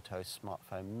Android Auto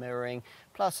smartphone mirroring,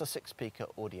 plus a 6-speaker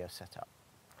audio setup.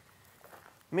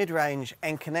 Mid-range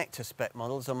and connector spec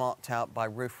models are marked out by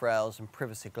roof rails and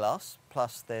privacy glass,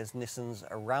 plus there's Nissan's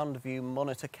around view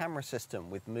monitor camera system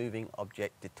with moving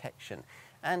object detection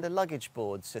and a luggage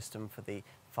board system for the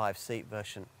 5-seat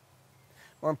version.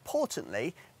 More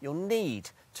importantly, you'll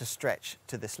need to stretch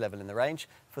to this level in the range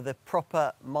for the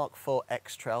proper Mark IV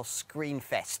X-Trail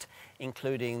screenfest,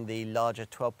 including the larger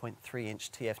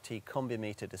 12.3-inch TFT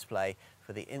Combi-meter display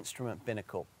for the instrument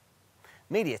binnacle.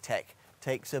 MediaTek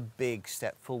takes a big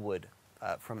step forward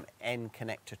from N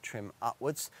connector trim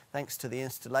upwards, thanks to the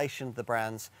installation of the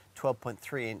brand's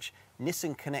 12.3-inch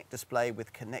Nissan Connect display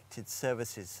with connected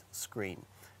services screen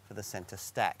for the center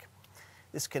stack.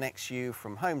 This connects you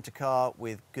from home to car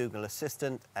with Google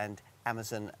Assistant and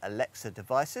Amazon Alexa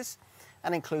devices,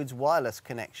 and includes wireless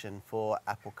connection for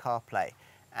Apple CarPlay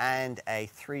and a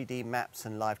 3D maps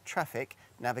and live traffic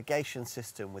navigation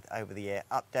system with over-the-air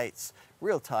updates,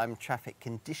 real-time traffic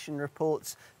condition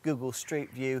reports, Google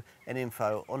Street View and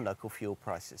info on local fuel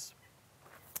prices.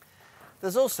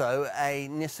 There's also a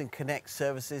Nissan Connect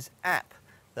Services app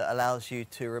that allows you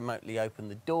to remotely open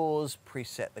the doors,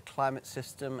 preset the climate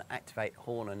system, activate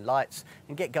horn and lights,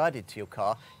 and get guided to your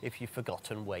car if you've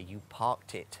forgotten where you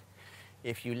parked it.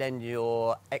 If you lend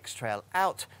your X-Trail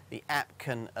out, the app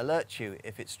can alert you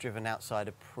if it's driven outside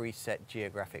a preset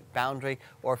geographic boundary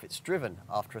or if it's driven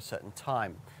after a certain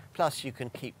time. Plus, you can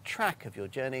keep track of your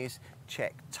journeys,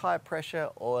 check tyre pressure,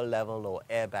 oil level or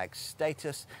airbag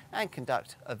status, and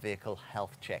conduct a vehicle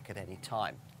health check at any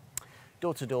time.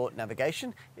 Door-to-door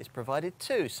navigation is provided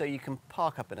too, so you can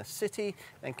park up in a city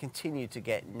and continue to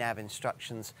get nav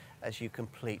instructions as you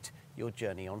complete your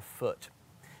journey on foot.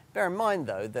 Bear in mind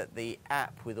though that the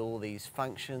app with all these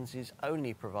functions is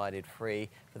only provided free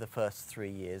for the first 3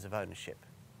 years of ownership.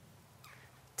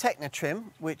 Technotrim,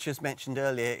 which as mentioned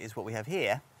earlier is what we have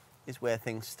here, is where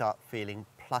things start feeling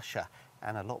plusher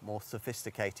and a lot more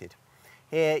sophisticated.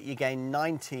 Here you gain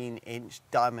 19-inch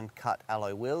diamond cut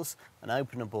alloy wheels, an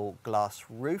openable glass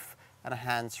roof and a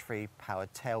hands-free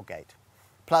powered tailgate.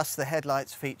 Plus the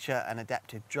headlights feature an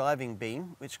adaptive driving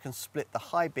beam which can split the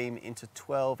high beam into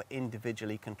 12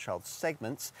 individually controlled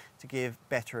segments to give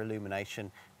better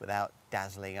illumination without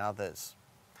dazzling others.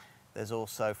 There's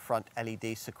also front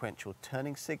LED sequential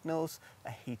turning signals,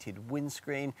 a heated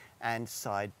windscreen and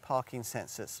side parking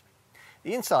sensors.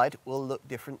 The inside will look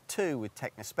different too with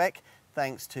TechnoSpec,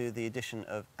 thanks to the addition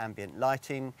of ambient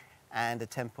lighting and a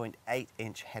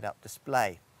 10.8-inch head-up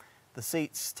display. The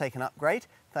seats take an upgrade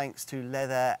thanks to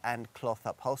leather and cloth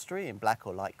upholstery in black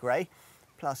or light grey,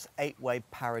 plus 8-way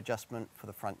power adjustment for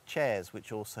the front chairs,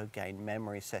 which also gain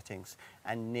memory settings,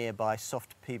 and nearby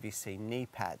soft PVC knee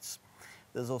pads.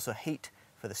 There's also heat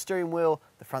for the steering wheel,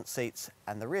 the front seats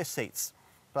and the rear seats.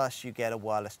 Plus you get a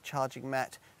wireless charging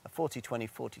mat, a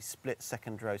 40-20-40 split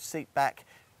second row seat back,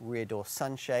 rear door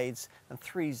sunshades and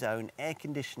 3-zone air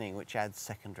conditioning which adds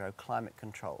second row climate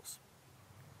controls.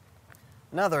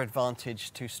 Another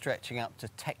advantage to stretching up to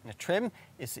Technotrim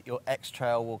is that your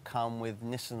X-Trail will come with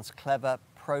Nissan's clever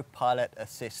ProPilot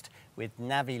Assist with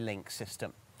NaviLink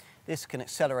system. This can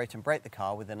accelerate and brake the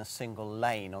car within a single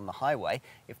lane on the highway,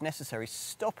 if necessary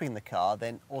stopping the car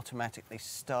then automatically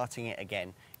starting it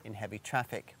again in heavy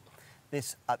traffic.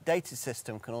 This updated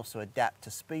system can also adapt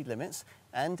to speed limits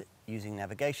and, using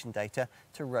navigation data,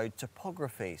 to road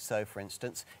topography. So for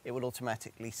instance, it will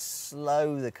automatically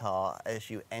slow the car as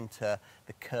you enter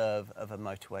the curve of a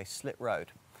motorway slit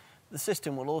road. The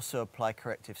system will also apply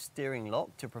corrective steering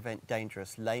lock to prevent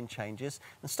dangerous lane changes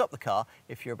and stop the car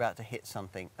if you're about to hit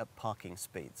something at parking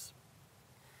speeds.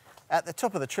 At the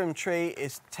top of the trim tree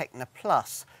is Techno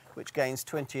Plus, which gains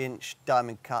 20-inch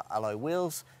diamond cut alloy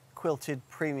wheels, quilted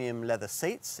premium leather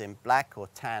seats in black or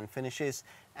tan finishes,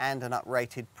 and an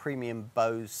uprated premium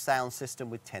Bose sound system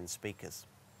with 10 speakers.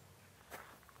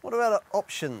 What about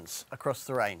options across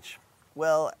the range?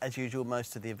 Well, as usual,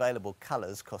 most of the available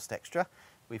colours cost extra.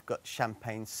 We've got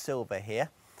champagne silver here.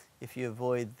 If you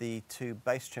avoid the 2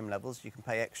 base trim levels, you can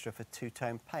pay extra for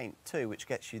 2-tone paint too, which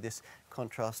gets you this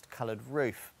contrast coloured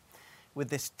roof. With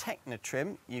this Techno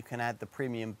trim, you can add the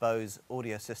premium Bose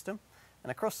audio system, and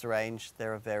across the range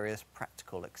there are various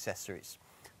practical accessories.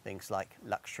 Things like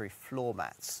luxury floor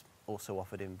mats, also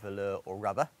offered in velour or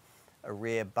rubber, a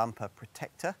rear bumper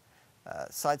protector,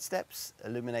 side steps,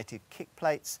 illuminated kick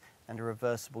plates and a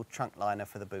reversible trunk liner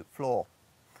for the boot floor.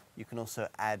 You can also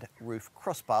add roof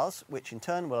crossbars, which in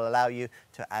turn will allow you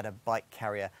to add a bike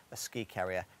carrier, a ski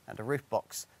carrier and a roof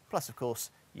box, plus of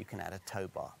course you can add a tow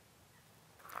bar.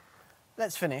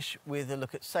 Let's finish with a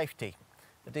look at safety.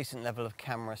 A decent level of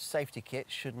camera safety kit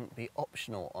shouldn't be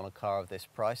optional on a car of this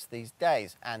price these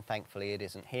days, and thankfully it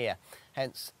isn't here,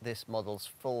 hence this model's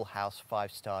full house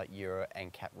 5-star Euro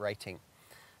NCAP rating.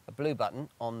 A blue button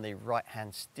on the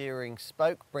right-hand steering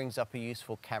spoke brings up a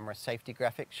useful camera safety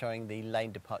graphic showing the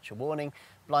lane departure warning,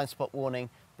 blind spot warning,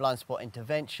 blind spot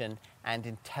intervention and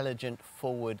intelligent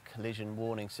forward collision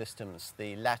warning systems,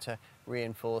 the latter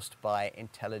reinforced by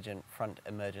intelligent front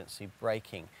emergency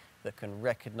braking that can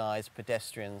recognise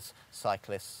pedestrians,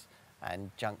 cyclists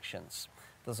and junctions.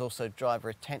 There's also driver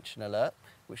attention alert,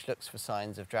 which looks for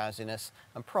signs of drowsiness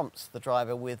and prompts the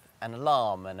driver with an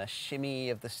alarm and a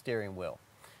shimmy of the steering wheel.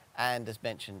 And as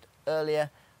mentioned earlier,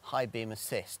 high beam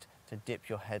assist to dip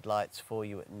your headlights for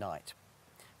you at night.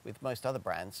 With most other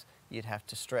brands, you'd have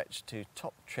to stretch to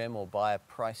top trim or buy a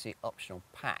pricey optional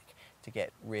pack to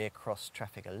get rear cross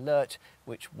traffic alert,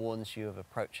 which warns you of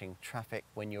approaching traffic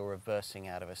when you're reversing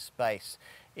out of a space.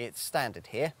 It's standard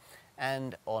here,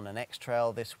 and on an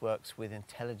X-Trail this works with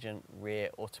intelligent rear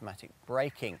automatic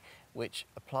braking, which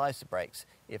applies the brakes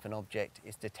if an object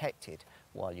is detected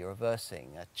while you're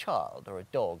reversing, a child or a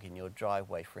dog in your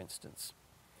driveway for instance.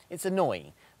 It's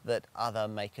annoying that other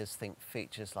makers think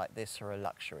features like this are a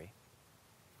luxury.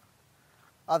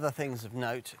 Other things of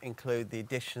note include the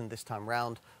addition this time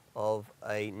round of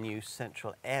a new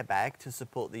central airbag to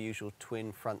support the usual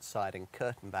twin front, side and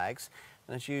curtain bags.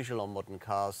 And as usual on modern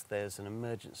cars, there's an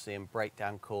emergency and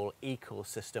breakdown call e-call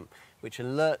system which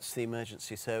alerts the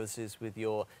emergency services with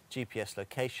your GPS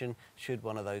location should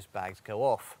one of those bags go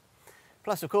off.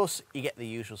 Plus, of course, you get the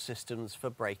usual systems for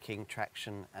braking,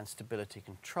 traction and stability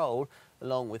control,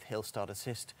 along with hill start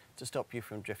assist to stop you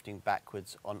from drifting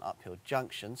backwards on uphill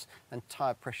junctions, and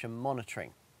tyre pressure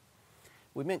monitoring.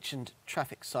 We mentioned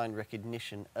traffic sign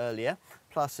recognition earlier,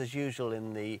 plus as usual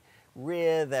in the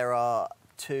rear there are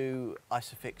two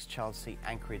Isofix child seat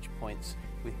anchorage points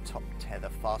with top tether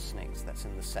fastenings. That's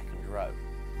in the second row.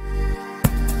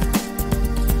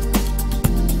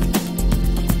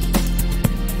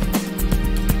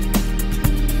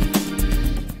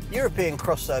 European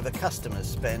crossover customers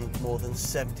spend more than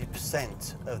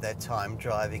 70% of their time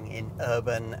driving in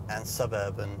urban and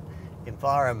suburban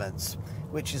environments,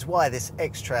 which is why this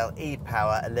X-Trail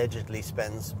e-Power allegedly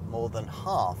spends more than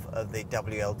half of the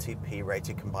WLTP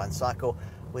rated combined cycle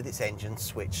with its engine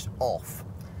switched off.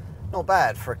 Not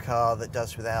bad for a car that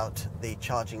does without the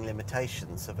charging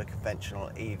limitations of a conventional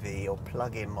EV or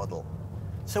plug-in model.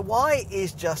 So why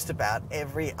is just about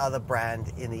every other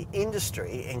brand in the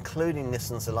industry, including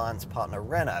Nissan's alliance partner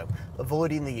Renault,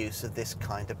 avoiding the use of this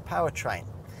kind of powertrain?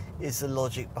 Is the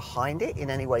logic behind it in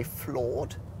any way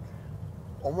flawed?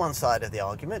 On one side of the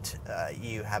argument,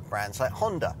 you have brands like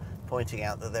Honda pointing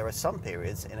out that there are some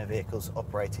periods in a vehicle's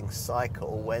operating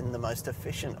cycle when the most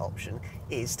efficient option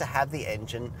is to have the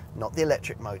engine, not the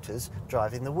electric motors,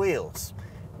 driving the wheels,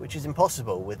 which is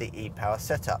impossible with the e-Power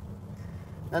setup.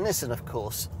 Now Nissan, of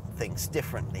course, thinks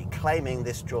differently, claiming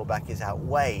this drawback is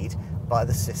outweighed by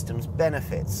the system's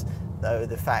benefits, though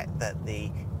the fact that the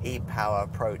e-Power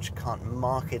approach can't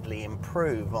markedly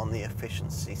improve on the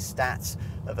efficiency stats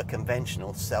of a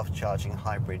conventional self-charging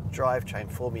hybrid drivetrain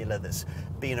formula that's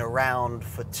been around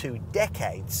for 2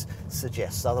 decades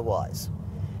suggests otherwise.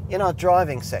 In our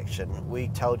driving section, we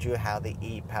told you how the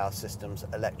e-Power system's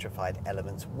electrified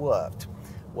elements worked.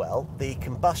 Well, the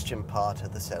combustion part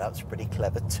of the setup's pretty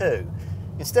clever too.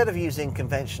 Instead of using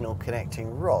conventional connecting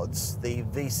rods, the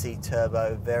VC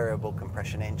turbo variable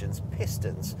compression engine's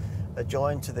pistons are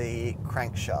joined to the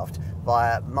crankshaft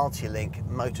via multi-link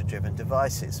motor-driven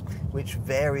devices, which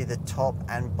vary the top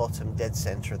and bottom dead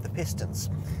center of the pistons.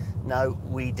 No,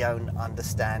 we don't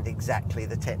understand exactly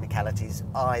the technicalities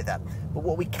either, but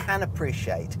what we can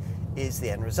appreciate is the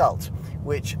end result,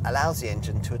 which allows the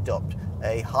engine to adopt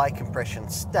a high compression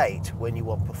state when you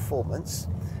want performance,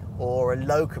 or a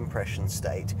low compression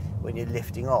state when you're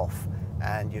lifting off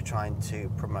and you're trying to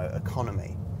promote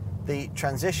economy. The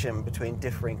transition between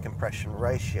differing compression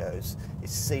ratios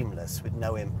is seamless with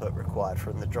no input required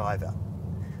from the driver.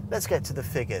 Let's get to the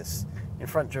figures. In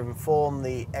front-driven form,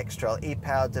 the X-Trail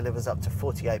e-Power delivers up to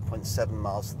 48.7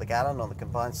 miles to the gallon on the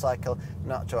combined cycle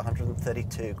and up to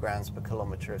 132 grams per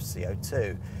kilometre of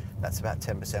CO2. That's about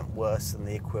 10% worse than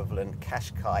the equivalent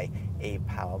Qashqai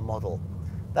e-Power model.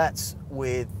 That's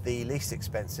with the least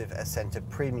expensive Ascenta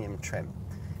premium trim.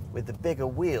 With the bigger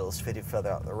wheels fitted further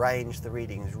up the range, the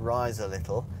readings rise a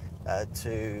little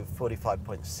to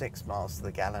 45.6 miles to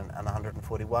the gallon and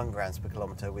 141 grams per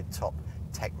kilometre with top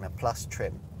Tecna Plus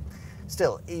trim.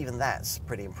 Still, even that's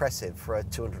pretty impressive for a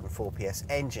 204 PS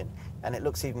engine, and it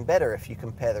looks even better if you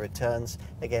compare the returns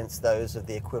against those of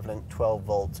the equivalent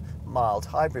 12-volt mild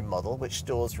hybrid model, which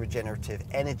stores regenerative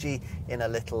energy in a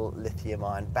little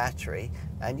lithium-ion battery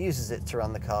and uses it to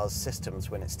run the car's systems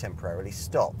when it's temporarily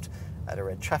stopped, at a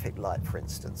red traffic light for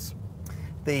instance.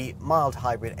 The mild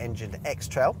hybrid engined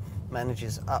X-Trail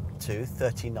manages up to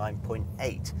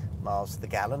 39.8 miles to the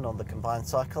gallon on the combined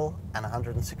cycle and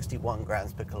 161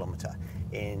 grams per kilometre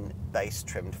in base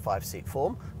trimmed 5-seat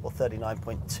form, or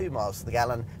 39.2 miles to the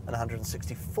gallon and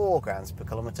 164 grams per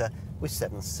kilometre with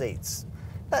 7 seats.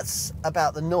 That's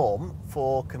about the norm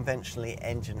for conventionally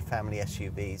engined family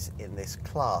SUVs in this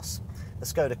class. The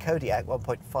Skoda Kodiaq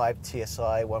 1.5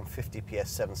 TSI 150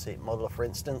 PS 7-seat model, for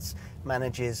instance,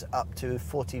 manages up to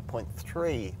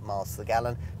 40.3 miles to the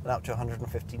gallon and up to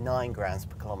 159 grams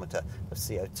per kilometre of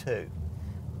CO2.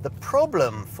 The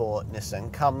problem for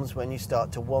Nissan comes when you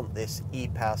start to want this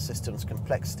e-Power system's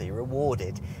complexity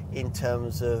rewarded in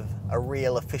terms of a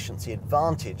real efficiency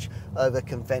advantage over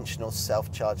conventional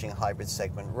self-charging hybrid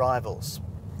segment rivals.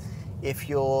 If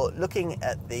you're looking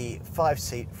at the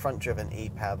 5-seat front-driven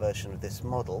e-Power version of this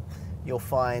model, you'll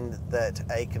find that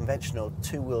a conventional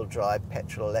 2-wheel drive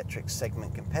petrol-electric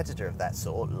segment competitor of that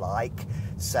sort, like,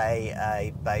 say,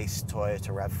 a base Toyota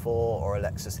RAV4 or a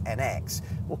Lexus NX,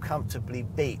 will comfortably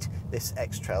beat this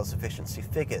X-Trail's efficiency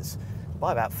figures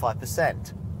by about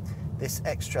 5%. This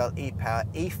X-Trail e-Power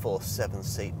e-Force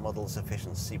 7-seat model's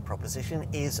efficiency proposition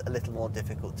is a little more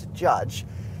difficult to judge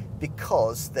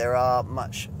because there are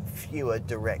much fewer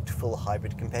direct full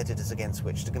hybrid competitors against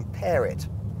which to compare it.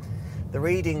 The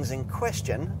readings in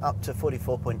question, up to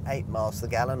 44.8 miles to the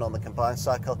gallon on the combined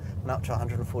cycle and up to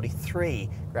 143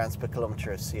 grams per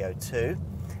kilometre of CO2,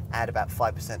 add about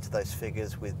 5% to those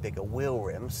figures with bigger wheel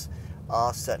rims,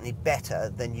 are certainly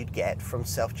better than you'd get from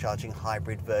self-charging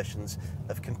hybrid versions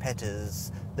of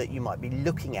competitors that you might be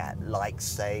looking at, like,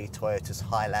 say, Toyota's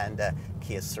Highlander,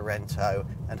 Kia's Sorento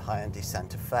and Hyundai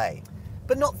Santa Fe.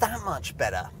 But not that much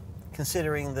better,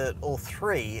 considering that all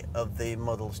three of the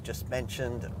models just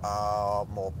mentioned are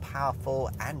more powerful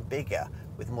and bigger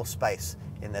with more space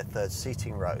in their third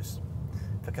seating rows.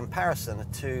 For comparison, a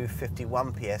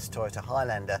 251 PS Toyota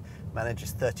Highlander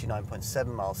manages 39.7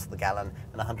 miles to the gallon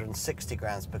and 160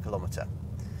 grams per kilometre.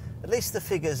 At least the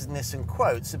figures Nissan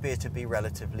quotes appear to be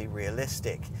relatively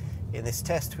realistic. In this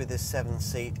test with this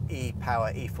 7-seat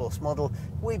e-Power e-Force model,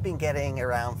 we've been getting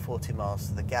around 40 miles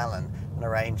to the gallon and a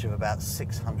range of about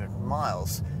 600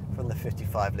 miles from the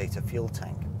 55-litre fuel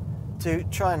tank. To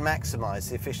try and maximise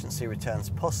the efficiency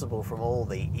returns possible from all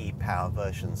the e-Power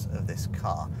versions of this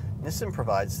car, Nissan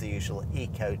provides the usual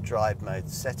Eco Drive Mode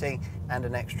setting and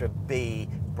an extra B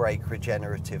brake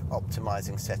regenerative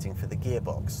optimising setting for the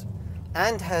gearbox,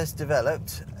 and has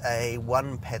developed a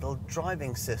one-pedal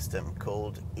driving system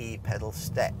called e-Pedal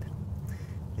Step.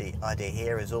 The idea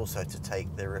here is also to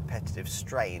take the repetitive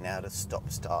strain out of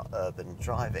stop-start urban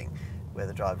driving, where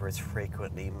the driver is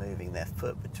frequently moving their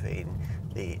foot between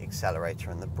the accelerator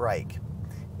and the brake.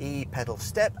 E-Pedal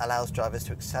Step allows drivers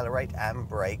to accelerate and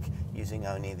brake using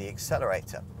only the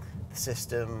accelerator. The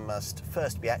system must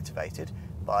first be activated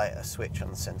by a switch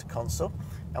on the center console,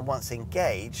 and once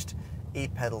engaged,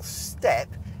 e-Pedal Step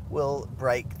will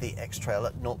brake the X-Trail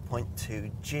at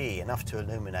 0.2 G, enough to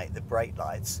illuminate the brake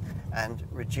lights, and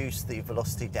reduce the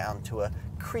velocity down to a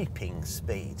creeping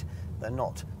speed, though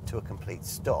not to a complete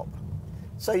stop.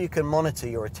 So you can monitor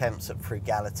your attempts at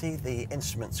frugality. The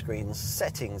instrument screen's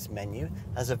settings menu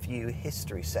has a view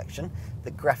history section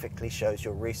that graphically shows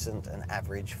your recent and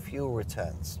average fuel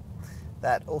returns.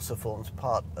 That also forms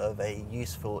part of a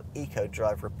useful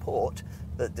eco-drive report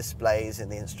that displays in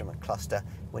the instrument cluster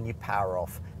when you power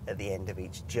off at the end of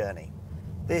each journey.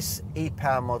 This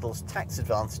e-Power model's tax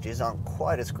advantages aren't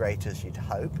quite as great as you'd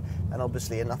hope, and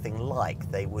obviously are nothing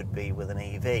like they would be with an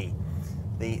EV.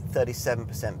 The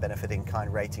 37% benefit in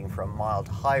kind rating for a mild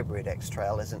hybrid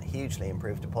X-Trail isn't hugely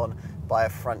improved upon by a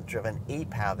front-driven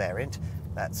e-Power variant,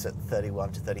 that's at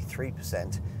 31 to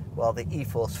 33%, while the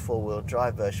e-Force four-wheel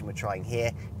drive version we're trying here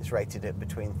is rated at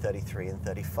between 33 and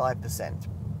 35%.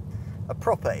 A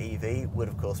proper EV would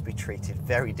of course be treated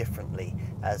very differently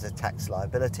as a tax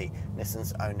liability.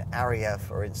 Nissan's own Ariya,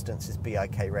 for instance, is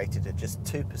BIK rated at just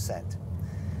 2%.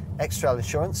 X-Trail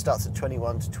insurance starts at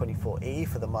 21 to 24E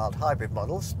for the mild hybrid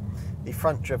models. The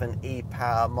front-driven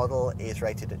e-Power model is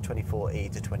rated at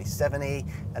 24E to 27E,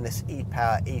 and this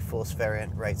e-Power e-Force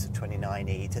variant rates at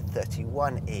 29E to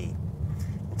 31E.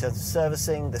 In terms of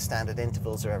servicing, the standard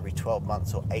intervals are every 12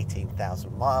 months or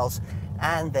 18,000 miles,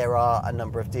 and there are a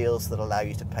number of deals that allow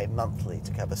you to pay monthly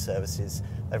to cover services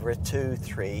over a 2,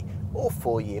 3 or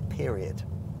 4 year period.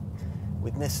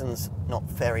 With Nissans not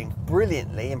faring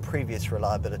brilliantly in previous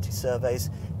reliability surveys,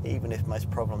 even if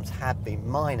most problems have been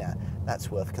minor,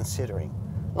 that's worth considering.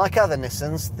 Like other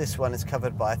Nissans, this one is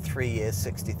covered by a 3-year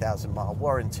 60,000 mile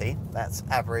warranty. That's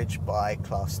average by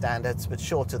class standards, but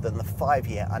shorter than the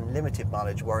 5-year unlimited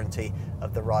mileage warranty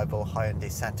of the rival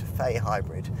Hyundai Santa Fe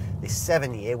hybrid, the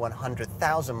 7-year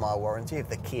 100,000 mile warranty of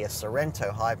the Kia Sorento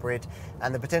hybrid,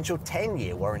 and the potential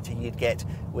 10-year warranty you'd get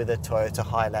with a Toyota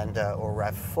Highlander or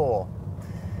RAV4.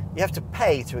 You have to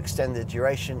pay to extend the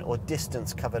duration or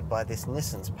distance covered by this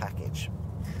Nissan's package.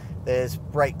 There's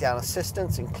breakdown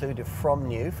assistance included from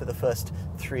new for the first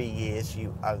 3 years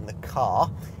you own the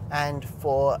car and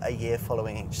for a year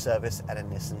following each service at a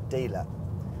Nissan dealer.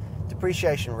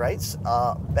 Depreciation rates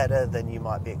are better than you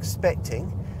might be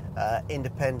expecting.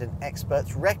 Independent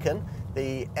experts reckon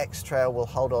the X-Trail will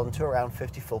hold on to around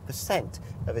 54%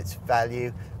 of its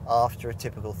value after a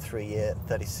typical 3-year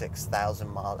 36,000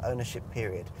 mile ownership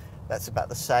period. That's about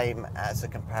the same as a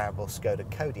comparable Skoda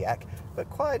Kodiaq, but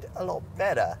quite a lot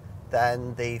better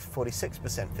than the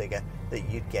 46% figure that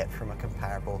you'd get from a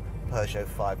comparable Peugeot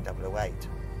 5008.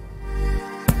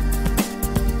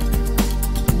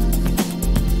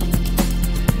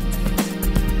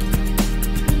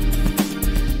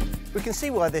 We can see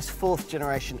why this 4th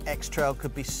generation X-Trail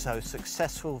could be so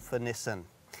successful for Nissan.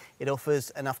 It offers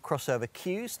enough crossover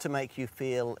cues to make you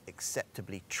feel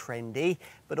acceptably trendy,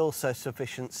 but also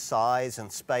sufficient size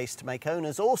and space to make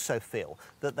owners also feel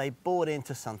that they bought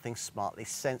into something smartly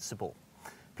sensible.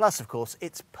 Plus, of course,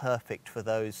 it's perfect for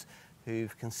those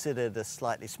who've considered a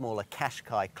slightly smaller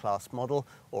Qashqai-class model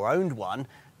or owned one,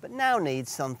 but now need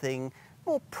something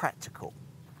more practical.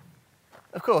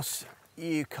 Of course,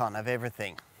 you can't have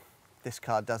everything. This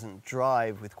car doesn't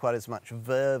drive with quite as much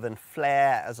verve and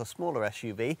flair as a smaller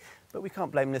SUV, but we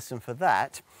can't blame Nissan for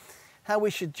that. How we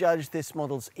should judge this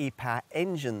model's e-power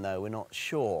engine, though, we're not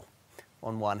sure.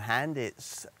 On one hand,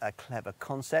 it's a clever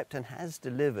concept and has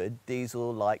delivered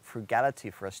diesel-like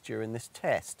frugality for us during this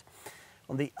test.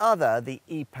 On the other, the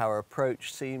e-power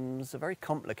approach seems a very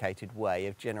complicated way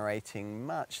of generating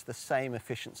much the same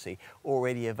efficiency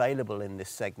already available in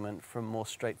this segment from more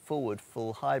straightforward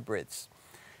full hybrids.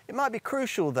 It might be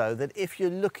crucial, though, that if you're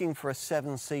looking for a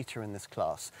 7-seater in this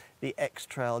class, the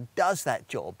X-Trail does that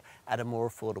job at a more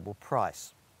affordable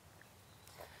price.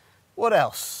 What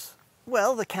else?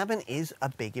 Well, the cabin is a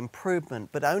big improvement,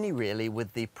 but only really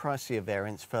with the pricier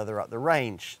variants further up the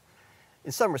range.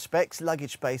 In some respects,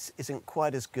 luggage space isn't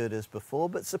quite as good as before,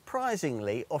 but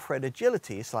surprisingly, off-road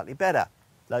agility is slightly better.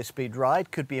 Low-speed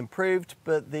ride could be improved,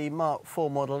 but the Mark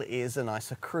IV model is a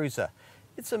nicer cruiser.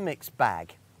 It's a mixed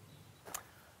bag.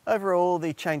 Overall,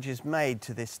 the changes made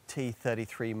to this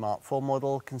T33 Mark IV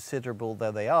model, considerable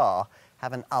though they are,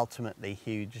 haven't ultimately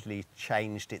hugely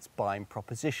changed its buying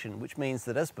proposition, which means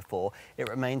that, as before, it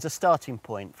remains a starting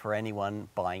point for anyone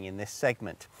buying in this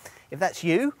segment. If that's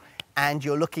you, and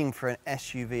you're looking for an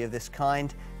SUV of this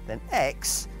kind, then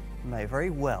X may very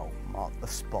well mark the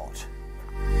spot.